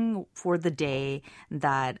waiting for the day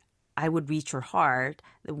that I would reach your heart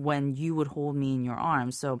when you would hold me in your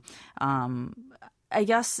arms. So I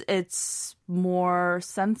guess it's more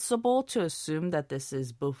sensible to assume that this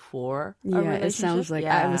is before a relationship. It sounds like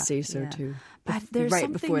I would say so too. But there's right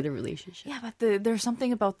before the relationship. Yeah, but there's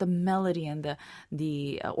something about the melody and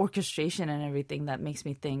the orchestration and everything that makes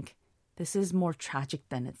me think this is more tragic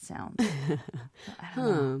than it sounds. I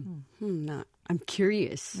don't know. I'm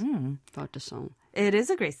curious about the song. It is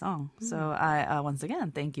a great song. So I once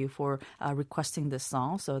again, thank you for requesting this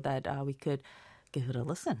song so that we could give it a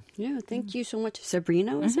listen. Yeah, thank you so much.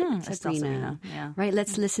 Sabrina, was it? Sabrina. Yeah. Right,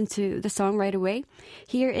 let's listen to the song right away.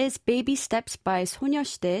 Here is Baby Steps by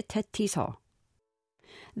소녀시대 태티서.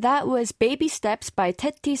 That was Baby Steps by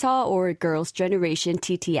태티서 or Girls' Generation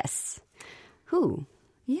TTS. Who?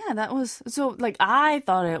 Yeah, that was so. Like I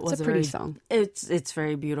thought it was a pretty song. It's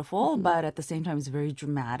very beautiful, but at the same time, it's very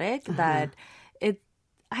dramatic. That it,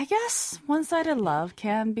 I guess, one-sided love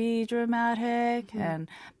can be dramatic,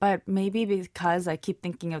 but maybe because I keep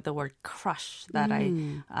thinking of the word crush, that I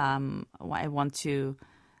want to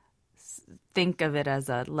think of it as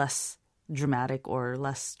a less dramatic or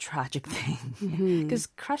less tragic thing. Because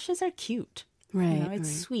crushes are cute, right?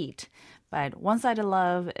 It's sweet, but one-sided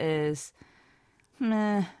love is.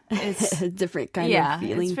 Meh, it's a different kind of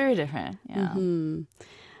feeling. It's very different. Yeah.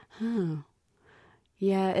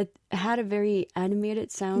 Yeah, it had a very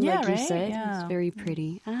animated sound, like you said. Yeah. It's very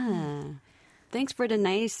pretty. Thanks for the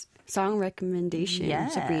nice song recommendation,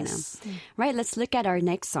 Sabrina. Right, let's look at our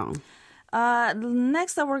next song.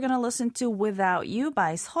 Next that we're going to listen to Without You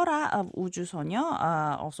by 설아 of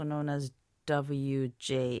우주소녀, also known as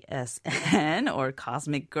WJSN or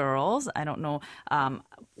Cosmic Girls. I don't know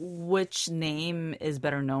which name is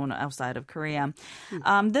better known outside of Korea.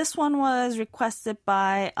 This one was requested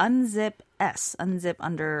by Unzip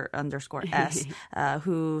 _underscore S,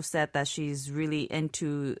 who said that she's really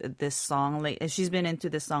into this song. She's been into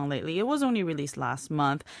this song lately. It was only released last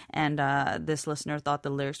month, and this listener thought the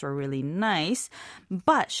lyrics were really nice.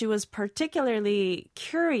 But she was particularly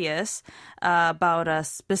curious about a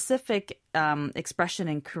specific expression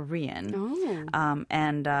in Korean.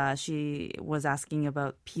 And she was asking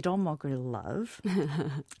about 빌어먹을 love.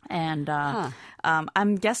 And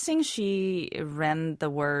I'm guessing she ran the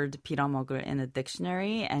word 빌어먹을 in a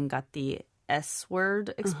dictionary and got the S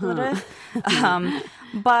word expletive.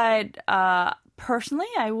 But personally,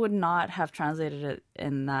 I would not have translated it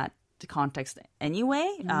in that context anyway.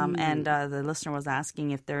 And the listener was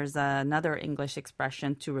asking if there's another English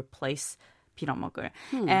expression to replace 빌어먹을.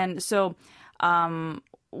 And so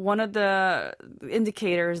one of the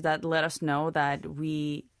indicators that let us know that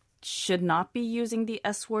we should not be using the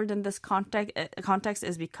S word in this context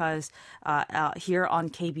is because here on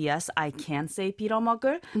KBS, I can say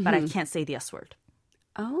빌어먹을, but I can't say the S word.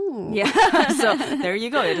 Oh. Yeah. So there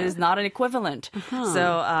you go. It is not an equivalent.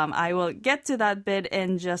 So I will get to that bit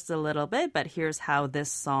in just a little bit, but here's how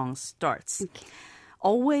this song starts. Okay.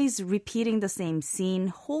 Always repeating the same scene,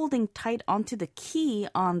 holding tight onto the key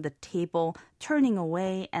on the table, turning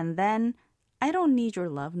away, and then, I don't need your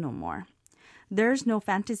love no more. There's no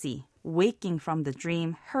fantasy. Waking from the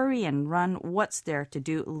dream, hurry and run. What's there to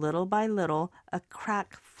do? Little by little, a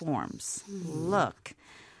crack forms. Look.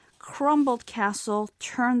 Crumbled castle,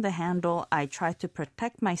 turn the handle. I try to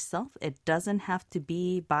protect myself. It doesn't have to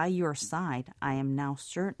be by your side. I am now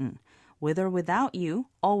certain. With or without you,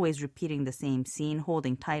 always repeating the same scene,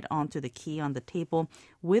 holding tight onto the key on the table.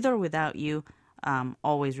 With or without you,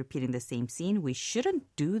 always repeating the same scene. We shouldn't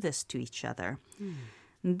do this to each other.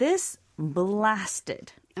 This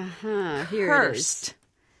blasted, cursed,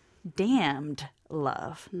 damned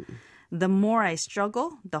love. The more I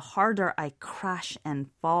struggle, the harder I crash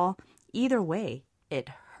and fall. Either way, it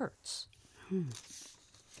hurts.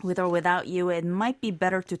 With or without you, it might be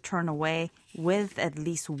better to turn away with at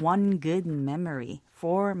least one good memory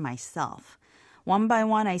for myself. One by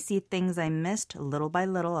one, I see things I missed. Little by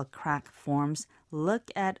little, a crack forms. Look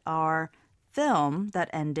at our film that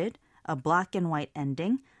ended, a black and white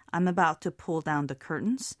ending. I'm about to pull down the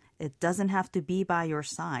curtains. It doesn't have to be by your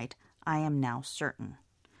side. I am now certain.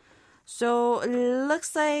 So it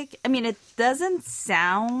looks like, it doesn't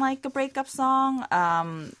sound like a breakup song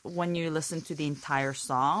when you listen to the entire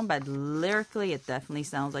song, but lyrically it definitely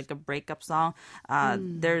sounds like a breakup song.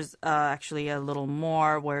 There's actually a little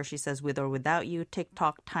more where she says, with or without you,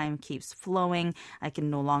 tick-tock, time keeps flowing. I can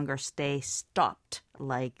no longer stay stopped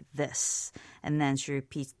like this. And then she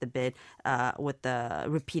repeats the bit with the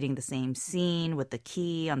repeating the same scene with the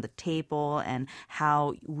key on the table and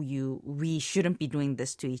how we shouldn't be doing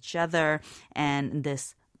this to each other, and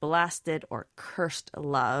this blasted or cursed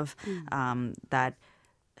love that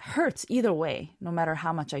hurts either way, no matter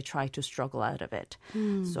how much I try to struggle out of it.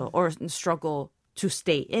 So, or struggle to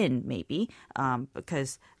stay in, maybe,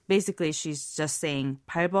 because basically she's just saying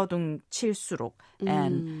발버둥 칠수록,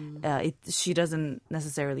 and she doesn't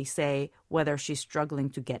necessarily say whether she's struggling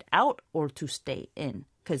to get out or to stay in,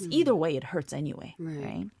 because either way it hurts anyway,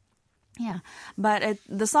 right? Yeah, but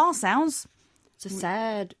the song sounds... It's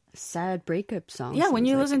a sad breakup song. Yeah, when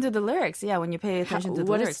you listen to the lyrics. Yeah, when you pay attention to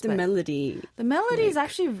the lyrics. What is the melody? The melody is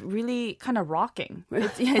actually really kind of rocking.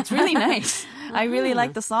 It's really nice. I really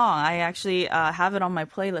like the song. I actually have it on my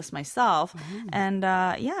playlist myself. And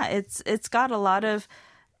it's got a lot of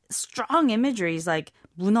strong imageries like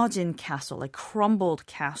무너진 castle, like crumbled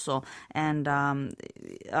castle. And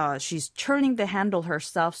she's turning the handle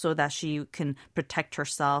herself so that she can protect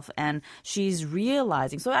herself. And she's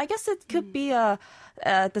realizing. So I guess it could be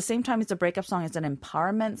at the same time, it's a breakup song. It's an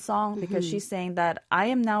empowerment song because she's saying that I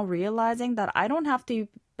am now realizing that I don't have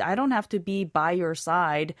to be by your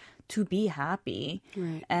side to be happy.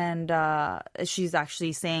 Right. And she's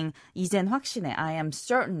actually saying, 이젠 확신해. I am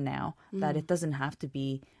certain now that it doesn't have to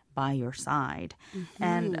be by your side.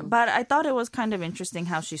 But I thought it was kind of interesting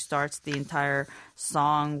how she starts the entire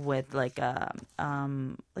song with like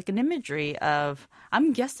an imagery of,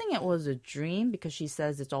 I'm guessing it was a dream because she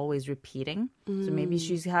says it's always repeating. So maybe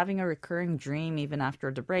she's having a recurring dream even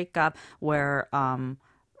after the breakup where I'm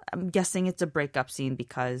guessing it's a breakup scene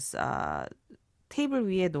because 테이블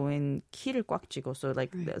위에 놓인 키를 꽉 쥐고, so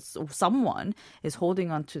like someone is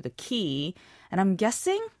holding onto the key, and I'm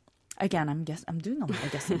guessing. Again, I'm doing a lot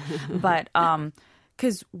of guessing. But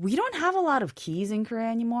because we don't have a lot of keys in Korea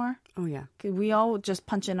anymore. Oh, yeah. We all just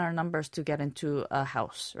punch in our numbers to get into a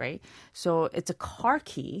house, right? So it's a car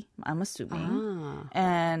key, I'm assuming.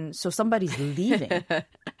 And so somebody's leaving,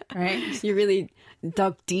 right? You really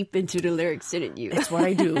dug deep into the lyrics, didn't you? It's what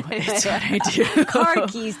I do. It's what I do. Car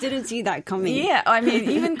keys, didn't see that coming. Yeah, I mean,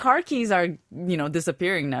 even car keys are,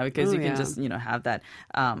 disappearing now because you can just, have that.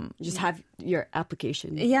 Just have your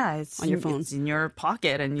application. Yeah, it's on your phone. It's in your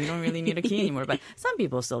pocket, and you don't really need a key anymore. But some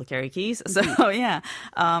people still carry keys, so yeah.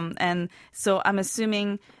 And so I'm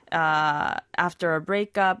assuming after a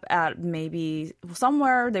breakup, at maybe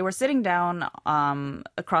somewhere they were sitting down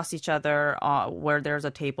across each other where there's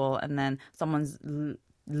a table, and then someone's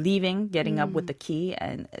leaving, getting up with the key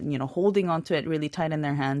and, holding onto it really tight in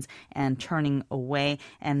their hands and turning away.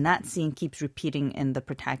 And that scene keeps repeating in the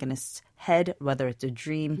protagonist's head, whether it's a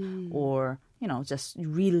dream or, just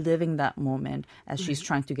reliving that moment as she's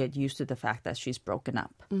trying to get used to the fact that she's broken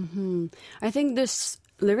up. I think this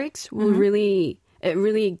lyrics will really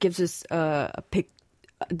gives us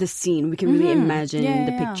the scene. We can really imagine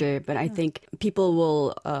the picture, but I think people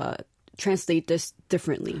will translate this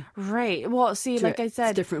differently. Right. Well, see, like I said,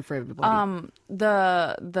 it's different for everybody.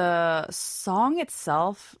 The song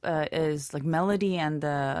itself is like melody, and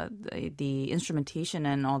the instrumentation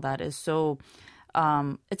and all that is so.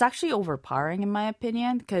 It's actually overpowering in my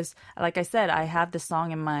opinion because, like I said, I have this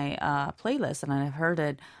song in my playlist and I've heard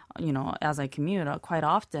it, as I commute quite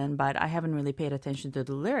often, but I haven't really paid attention to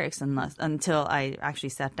the lyrics until I actually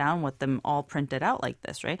sat down with them all printed out like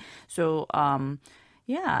this, right? So,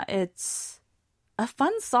 yeah, it's a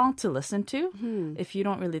fun song to listen to if you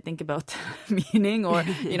don't really think about the meaning, or,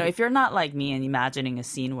 if you're not like me and imagining a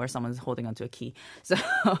scene where someone's holding onto a key. So,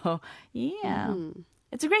 yeah,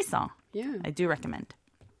 it's a great song. Yeah. I do recommend.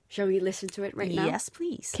 Shall we listen to it right now? Yes,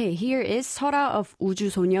 please. Okay, here is 설아 of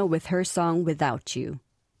우주소녀 with her song Without You.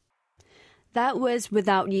 That was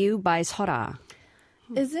Without You by 설아.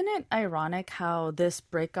 Isn't it ironic how this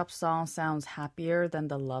breakup song sounds happier than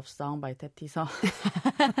the love song by Taetiso?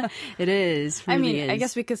 It is. Really is. I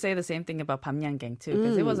guess we could say the same thing about 밤양갱 too,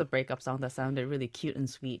 because it was a breakup song that sounded really cute and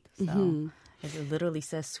sweet. So it literally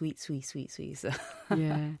says sweet, sweet, sweet, sweet. So.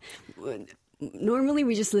 Yeah. Normally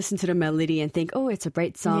we just listen to the melody and think, oh, it's a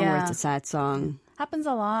bright song or it's a sad song. Happens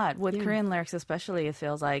a lot with Korean lyrics, especially. It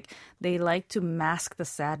feels like they like to mask the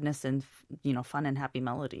sadness in, fun and happy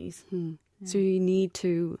melodies. So you need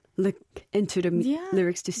to look into the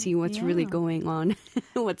lyrics to see what's really going on,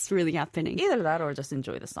 what's really happening. Either that or just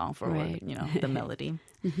enjoy the song for the melody.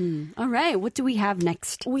 All right, what do we have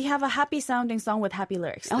next? We have a happy-sounding song with happy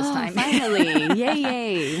lyrics this time. Finally.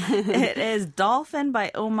 Yay. It is Dolphin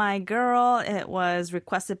by Oh My Girl. It was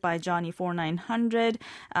requested by Johnny4900,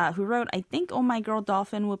 who wrote, I think Oh My Girl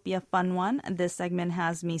Dolphin would be a fun one. This segment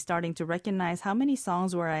has me starting to recognize how many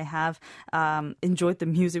songs where I have enjoyed the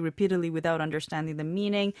music repeatedly without understanding the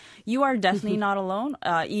meaning. You are definitely not alone.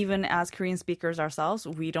 Even as Korean speakers ourselves,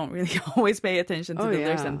 we don't really always pay attention to the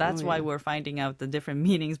lyrics, and that's why we're finding out the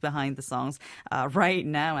different meanings behind the songs right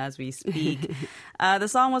now as we speak. The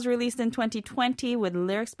song was released in 2020 with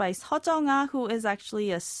lyrics by 서정아, who is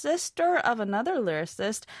actually a sister of another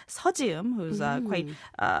lyricist, 서지음, who's quite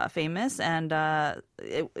famous. And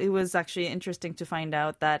it was actually interesting to find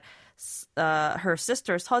out that her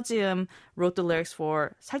sister 서지음 wrote the lyrics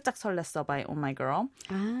for 살짝 설렜어 by Oh My Girl.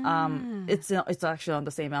 It's actually on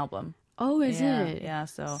the same album. Oh, is yeah, it? Yeah,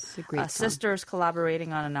 so It's a great song. sisters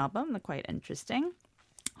collaborating on an album. They're quite interesting.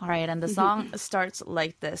 All right, and the song starts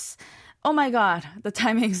like this. Oh my God, the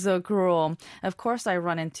timing's so cruel. Of course I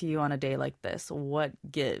run into you on a day like this. What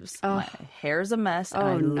gives? My hair's a mess and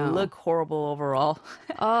I look horrible overall.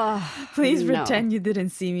 Oh, Please no. pretend you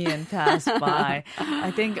didn't see me and pass by.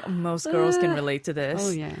 I think most girls can relate to this.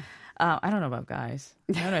 Oh, yeah. I don't know about guys.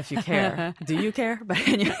 I don't know if you care. Do you care? But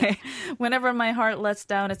anyway, whenever my heart lets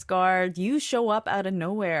down its guard, you show up out of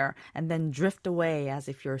nowhere and then drift away as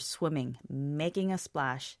if you're swimming, making a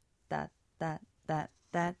splash.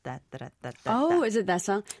 Oh, is it that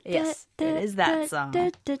song? Yes, it is that song.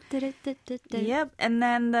 Yep, and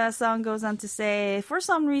then the song goes on to say, for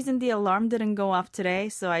some reason the alarm didn't go off today,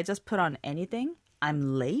 so I just put on anything.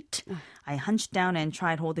 I'm late. I hunched down and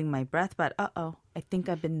tried holding my breath, but I think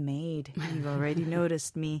I've been made. You've already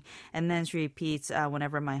noticed me. And then she repeats,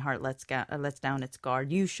 whenever my heart lets down its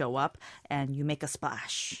guard, you show up and you make a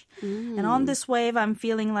splash. And on this wave, I'm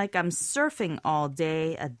feeling like I'm surfing all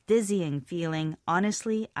day, a dizzying feeling.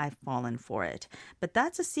 Honestly, I've fallen for it. But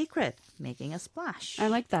that's a secret, making a splash. I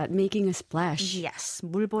like that, making a splash. Yes,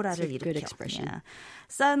 물보라를 It's a good 일으켜. expression. Yeah.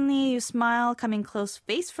 Suddenly, you smile, coming close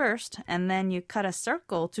face first, and then you cut a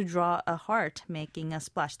circle to draw a heart, making a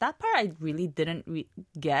splash. That part I really didn't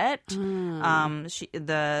get.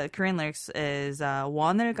 The Korean lyrics is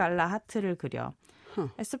원을 갈라 하트를 그려.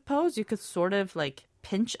 I suppose you could sort of like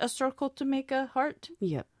pinch a circle to make a heart,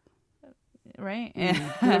 Yep. right?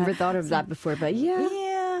 Never thought of that before, but yeah.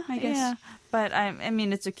 Yeah, I guess. Yeah. But I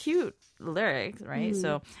mean, it's a cute lyric, right?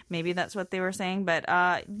 So maybe that's what they were saying. But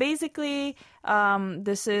basically,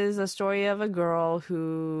 this is a story of a girl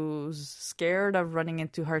who's scared of running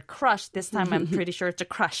into her crush. This time, I'm pretty sure it's a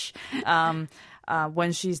crush.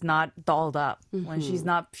 When she's not dolled up, when she's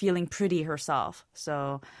not feeling pretty herself.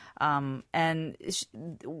 So,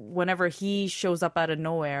 whenever he shows up out of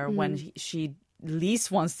nowhere, when she least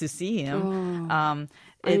wants to see him,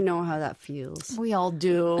 I know how that feels. we all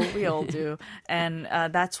do. We all do. And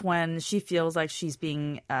that's when she feels like she's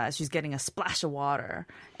getting a splash of water.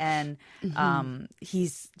 And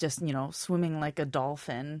he's just, swimming like a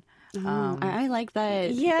dolphin. I like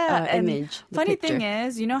that And image. the Funny picture. thing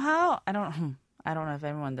is, you know how, I don't know if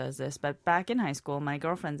everyone does this, but back in high school, my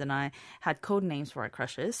girlfriends and I had code names for our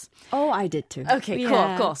crushes. Oh, I did too. Okay,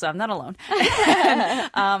 cool. So I'm not alone.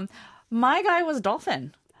 My guy was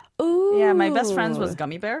dolphin. Ooh. Yeah, my best friend's was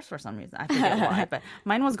gummy bears for some reason. I forget why, but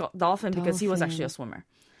mine was dolphin because he was actually a swimmer.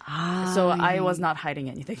 So I was not hiding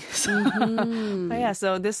anything. But yeah,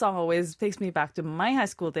 so this song always takes me back to my high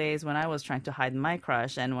school days when I was trying to hide my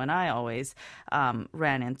crush and when I always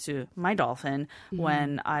ran into my dolphin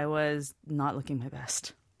when I was not looking my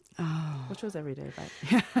best. Which was every day, but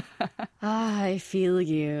I feel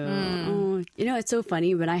you. Oh, it's so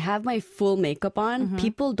funny. When I have my full makeup on,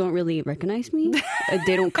 people don't really recognize me.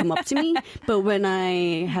 They don't come up to me. But when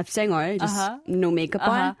I have sengol, just no makeup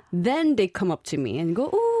on, then they come up to me and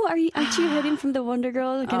go, "Oh, aren't you Hyerim from the Wonder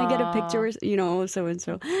Girl? Can I get a picture? So and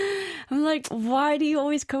so." I'm like, why do you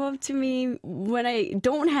always come up to me when I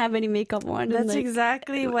don't have any makeup on? that's And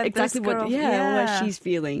exactly what exactly this girl, what she's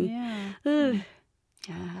feeling.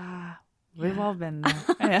 Yeah. We've all been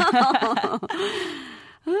there.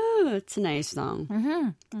 Oh, it's a nice song.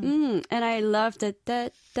 And I love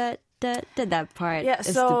that part. Yeah,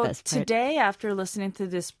 is so the best part. today, after listening to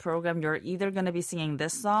this program, you're either going to be singing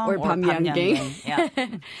this song Or or 밤양갱. Yeah.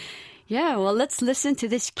 Yeah, well, let's listen to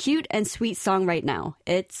this cute and sweet song right now.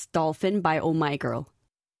 It's Dolphin by Oh My Girl.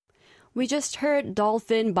 We just heard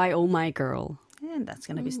Dolphin by Oh My Girl. And that's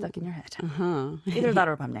going to be stuck in your head. Huh. Either that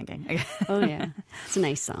or 밤양갱. Oh, yeah. It's a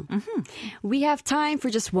nice song. We have time for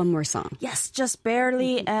just one more song. Yes, just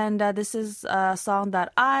barely. And this is a song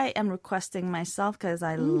that I am requesting myself because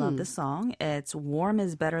I love this song. It's Warm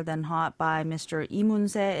is Better Than Hot by Mr. Lee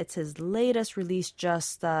Moon-se. It's his latest release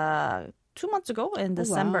just 2 months ago in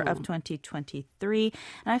December of 2023.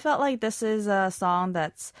 And I felt like this is a song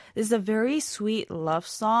this is a very sweet love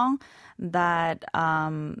song that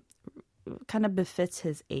kind of befits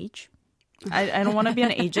his age. I don't want to be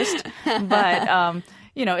an ageist, but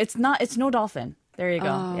it's no dolphin. There you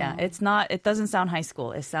go. Yeah, it doesn't sound high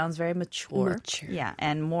school. It sounds very mature. Yeah,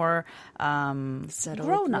 and more Settled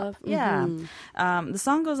grown up. love. Yeah. The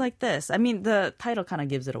song goes like this. I mean, the title kind of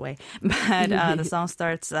gives it away, but the song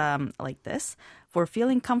starts like this. For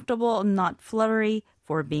feeling comfortable, not fluttery.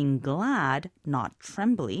 For being glad, not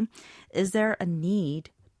trembly. Is there a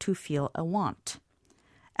need to feel a want?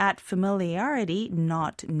 At familiarity,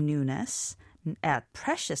 not newness. At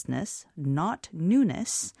preciousness, not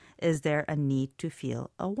newness. Is there a need to feel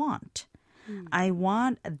a want? I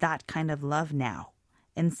want that kind of love now.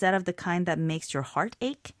 Instead of the kind that makes your heart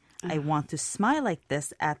ache, I want to smile like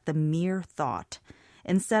this at the mere thought.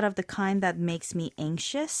 Instead of the kind that makes me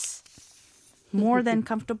anxious, more than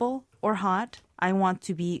comfortable or hot, I want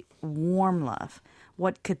to be warm love.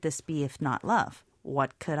 What could this be if not love?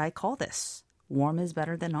 What could I call this? Warm is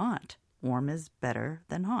better than hot. Warm is better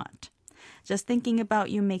than hot. Just thinking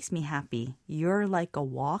about you makes me happy. You're like a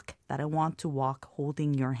walk that I want to walk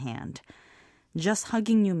holding your hand. Just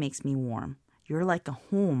hugging you makes me warm. You're like a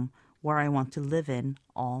home where I want to live in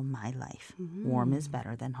all my life. Warm is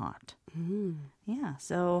better than hot. Yeah,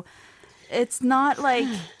 so it's not like,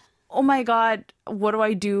 oh my God, what do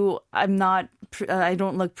I do? I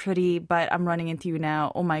don't look pretty, but I'm running into you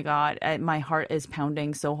now. Oh my God, my heart is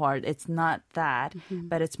pounding so hard. It's not that,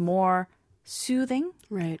 but it's more soothing.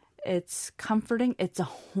 Right. It's comforting. It's a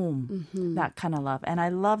home. That kind of love. And I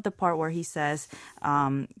love the part where he says,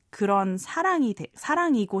 그런 사랑이고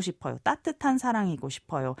싶어요. 따뜻한 사랑이고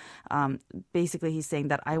싶어요. Basically, he's saying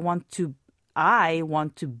that I want to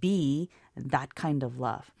be that kind of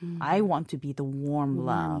love. I want to be the warm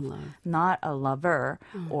love, not a lover,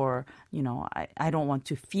 or, I don't want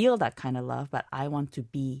to feel that kind of love, but I want to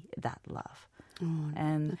be that love. Oh,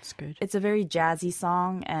 and that's good. It's a very jazzy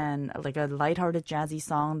song and like a lighthearted jazzy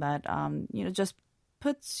song that just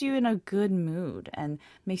puts you in a good mood and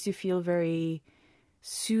makes you feel very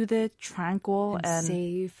soothed, tranquil, and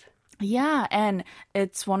safe. Yeah, and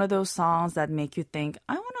it's one of those songs that make you think,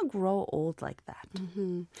 I want to grow old like that.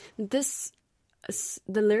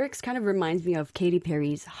 The lyrics kind of reminds me of Katy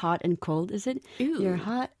Perry's Hot and Cold, is it? Ew. You're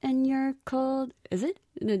hot and you're cold, is it?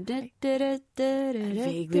 I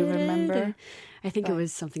vaguely remember. I think it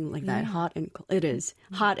was something like that. Hot and cold. It is.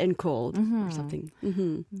 Hot and cold or something.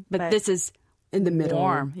 But this is in the middle.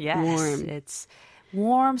 Warm, yes. Warm. It's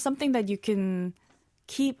warm, something that you can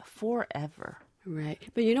keep forever. Right.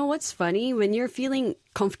 But you know what's funny? When you're feeling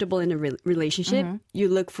comfortable in a relationship, you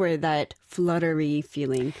look for that fluttery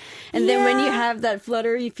feeling. And then when you have that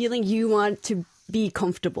fluttery feeling, you want to be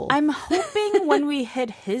comfortable. I'm hoping when we hit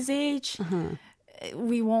his age,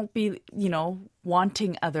 we won't be,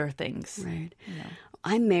 wanting other things. Right.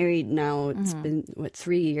 I'm married now. It's been,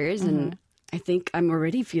 3 years? And I think I'm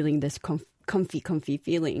already feeling this comfy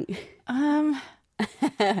feeling.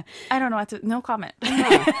 I don't know. No comment.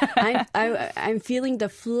 I'm feeling the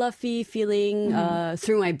fluffy feeling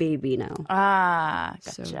through my baby now. Ah,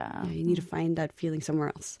 gotcha. So, yeah, you need to find that feeling somewhere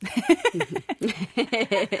else.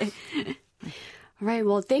 All right.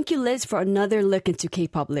 Well, thank you, Liz, for another look into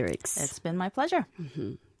K-pop lyrics. It's been my pleasure.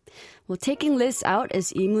 Well, taking Liz out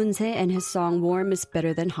is Lee Moon-se and his song Warm is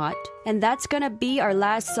Better Than Hot. And that's gonna be our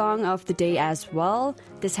last song of the day as well.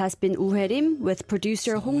 This has been Hyerim with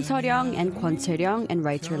producer Hong Seoryong and Kwon Chae-ryong and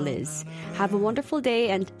writer Liz. Have a wonderful day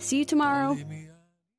and see you tomorrow.